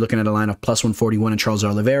now, you're looking at a line of plus 141 in Charles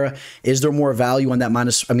Oliveira. Is there more value on that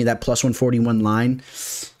that plus 141 line?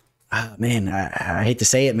 Man, I hate to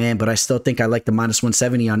say it, man, but I still think I like the minus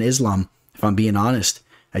 170 on Islam, if I'm being honest.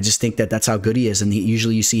 I just think that that's how good he is. And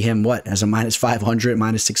usually you see him, as a minus 500,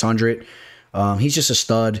 minus 600. He's just a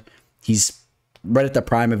stud. He's right at the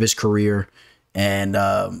prime of his career. And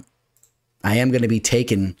I am going to be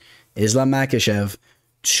taking Islam Makhachev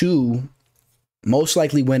to most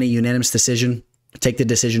likely win a unanimous decision, take the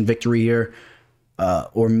decision victory here,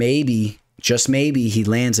 or maybe, just maybe, he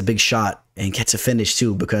lands a big shot and gets a finish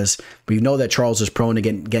too, because we know that Charles is prone to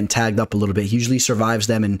getting tagged up a little bit. He usually survives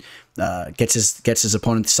them and gets his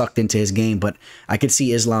opponent sucked into his game, but I could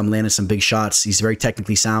see Islam landing some big shots. He's very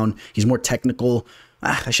technically sound. He's more technical.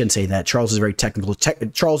 I shouldn't say that. Charles is very technical.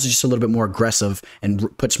 Charles is just a little bit more aggressive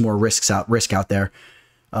and puts more risk out there.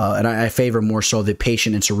 And I favor more so the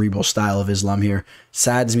patient and cerebral style of Islam here.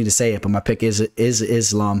 Saddens me to say it, but my pick is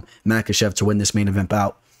Islam Makhachev to win this main event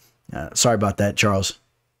bout. Sorry about that, Charles.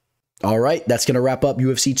 All right, that's going to wrap up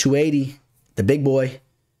UFC 280, the big boy.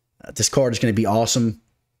 This card is going to be awesome.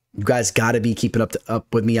 You guys got to be keeping up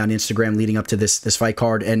with me on Instagram leading up to this fight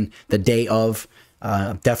card and the day of.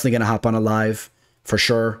 I'm definitely going to hop on a live for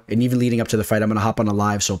sure. And even leading up to the fight, I'm going to hop on a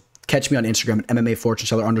live. So catch me on Instagram at MMA Fortune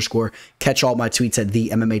Teller _. Catch all my tweets at the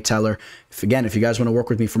MMA Teller. If you guys want to work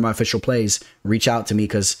with me for my official plays, reach out to me,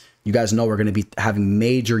 because you guys know we're going to be having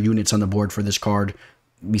major units on the board for this card.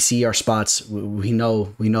 We see our spots. We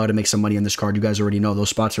know how to make some money on this card. You guys already know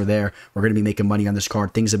those spots are there. We're going to be making money on this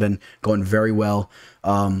card. Things have been going very well.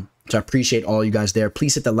 So I appreciate all you guys there.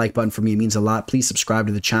 Please hit that like button for me. It means a lot. Please subscribe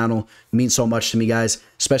to the channel. It means so much to me, guys,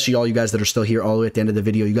 especially all you guys that are still here all the way at the end of the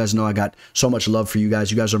video. You guys know I got so much love for you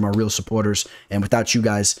guys. You guys are my real supporters. And without you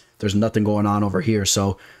guys, there's nothing going on over here.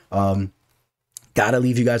 So gotta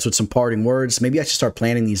leave you guys with some parting words. Maybe I should start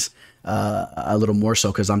planning these a little more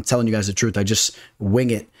so, because I'm telling you guys the truth. I just wing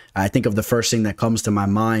it. I think of the first thing that comes to my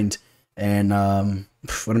mind. And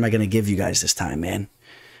what am I going to give you guys this time, man?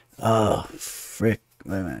 Oh, frick.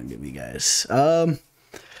 What am I going to give you guys?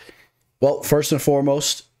 Well, first and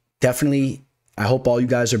foremost, definitely, I hope all you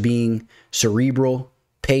guys are being cerebral,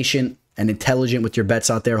 patient, and intelligent with your bets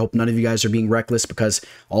out there. I hope none of you guys are being reckless, because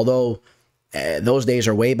although those days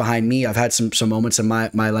are way behind me, I've had some moments in my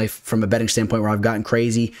life from a betting standpoint where I've gotten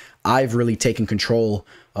crazy. I've really taken control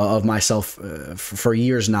of myself for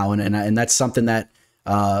years now, and that's something that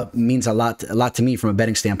means a lot to me from a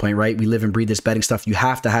betting standpoint, right? We live and breathe this betting stuff. You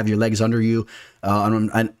have to have your legs under you.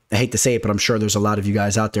 I hate to say it, but I'm sure there's a lot of you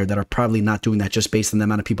guys out there that are probably not doing that, just based on the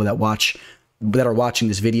amount of people that are watching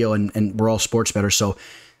this video, and we're all sports bettors. So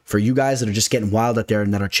for you guys that are just getting wild out there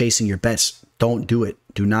and that are chasing your bets, don't do it.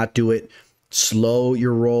 Do not do it. Slow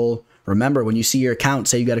your roll. Remember, when you see your account,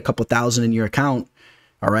 say you got a couple thousand in your account,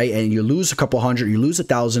 all right, and you lose a couple hundred, you lose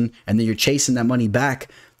 1,000, and then you're chasing that money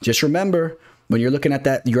back. Just remember, when you're looking at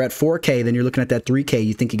that, you're at 4K, then you're looking at that 3K,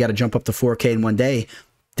 you think you got to jump up to 4K in one day.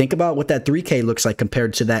 Think about what that 3K looks like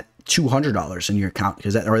compared to that $200 in your account,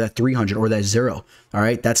 because or that 300 or that zero. All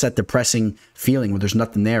right, that's that depressing feeling where there's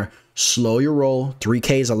nothing there. Slow your roll.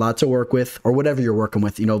 3K is a lot to work with, or whatever you're working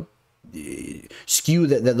with. You know, skew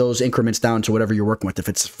those increments down to whatever you're working with. If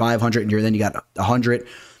it's 500 and then you got 100,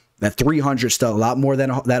 that 300 is still a lot more than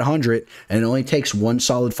that 100, and it only takes one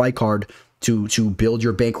solid fight card to build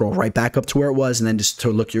your bankroll right back up to where it was, and then just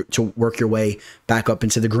to work your way back up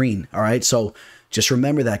into the green. All right, so Just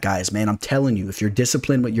remember that, guys, man. I'm telling you, if you're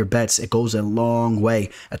disciplined with your bets, it goes a long way.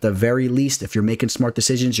 At the very least, if you're making smart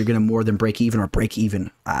decisions, you're going to more than break even or break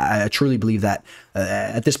even. I truly believe that.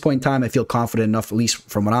 At this point in time, I feel confident enough, at least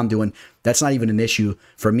from what I'm doing. That's not even an issue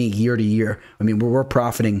for me year to year. I mean, we're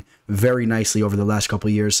profiting very nicely over the last couple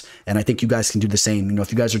of years, and I think you guys can do the same. You know,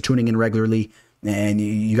 if you guys are tuning in regularly, and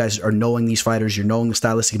you guys are knowing these fighters, you're knowing the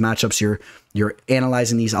stylistic matchups, you're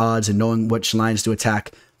analyzing these odds and knowing which lines to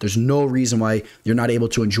attack, there's no reason why you're not able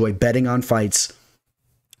to enjoy betting on fights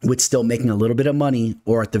with still making a little bit of money,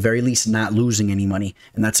 or at the very least not losing any money.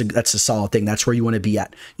 And that's a solid thing. That's where you want to be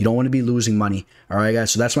at. You don't want to be losing money. All right, guys.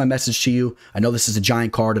 So that's my message to you. I know this is a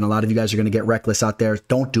giant card, and a lot of you guys are going to get reckless out there.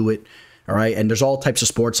 Don't do it. All right. And there's all types of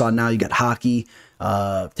sports on now. You got hockey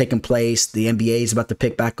taking place. The NBA is about to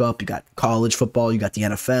pick back up. You got college football. You got the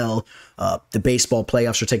NFL. The baseball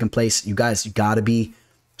playoffs are taking place. You guys, you got to be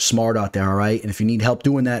smart out there. All right. And if you need help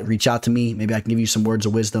doing that, reach out to me. Maybe I can give you some words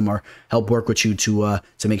of wisdom or help work with you to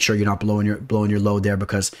make sure you're not blowing your load there,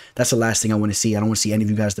 because that's the last thing I want to see. I don't want to see any of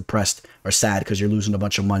you guys depressed or sad because you're losing a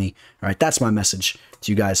bunch of money. All right. That's my message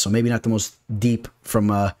to you guys. So maybe not the most deep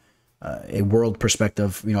from a world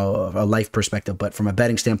perspective, you know, a life perspective, but from a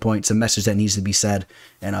betting standpoint, it's a message that needs to be said,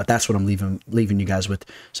 and that's what I'm leaving you guys with.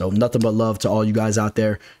 So nothing but love to all you guys out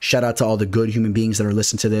there. Shout out to all the good human beings that are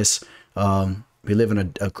listening to this. We live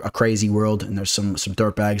in a crazy world, and there's some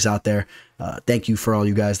dirtbags out there. Thank you for all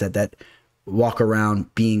you guys that walk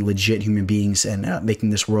around being legit human beings and making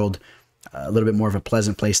this world a little bit more of a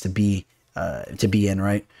pleasant place to be in,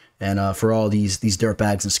 right? And for all these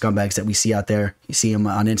dirtbags and scumbags that we see out there, you see them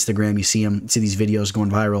on Instagram, you see these videos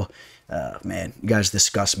going viral. Man, you guys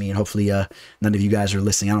disgust me, and hopefully none of you guys are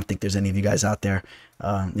listening. I don't think there's any of you guys out there.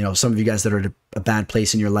 You know, some of you guys that are at a bad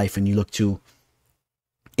place in your life, and you look to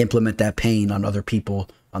implement that pain on other people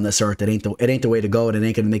on this earth. It ain't the way to go, and it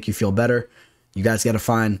ain't gonna make you feel better. You guys got to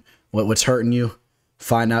find what's hurting you,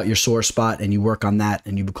 find out your sore spot, and you work on that,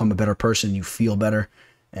 and you become a better person. You feel better,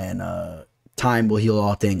 and time will heal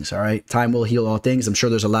all things. All right, time will heal all things. I'm sure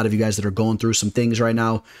there's a lot of you guys that are going through some things right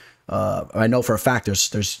now. I know for a fact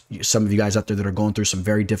there's some of you guys out there that are going through some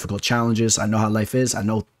very difficult challenges. I know how life is. I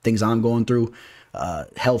know things I'm going through,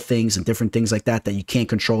 health things and different things like that you can't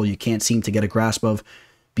control, you can't seem to get a grasp of.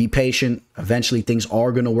 Be patient. Eventually things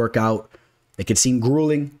are going to work out. It could seem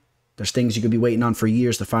grueling. There's things you could be waiting on for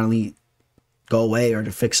years to finally go away or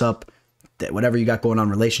to fix up. That whatever you got going on,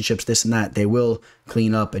 relationships, this and that, they will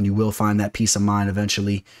clean up, and you will find that peace of mind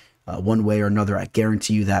eventually, one way or another. I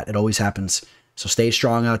guarantee you that. It always happens. So stay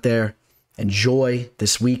strong out there. Enjoy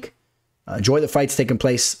this week. Enjoy the fights taking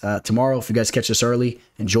place tomorrow. If you guys catch this early,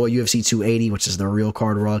 enjoy UFC 280, which is the real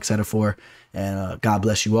card we're all excited for. And God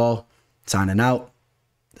bless you all. Signing out.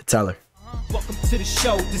 The Teller. Welcome to the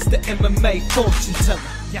show. This is the MMA fortune teller.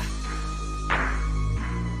 Yeah.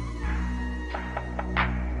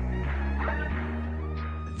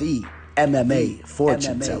 The MMA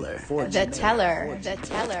fortune teller. The teller.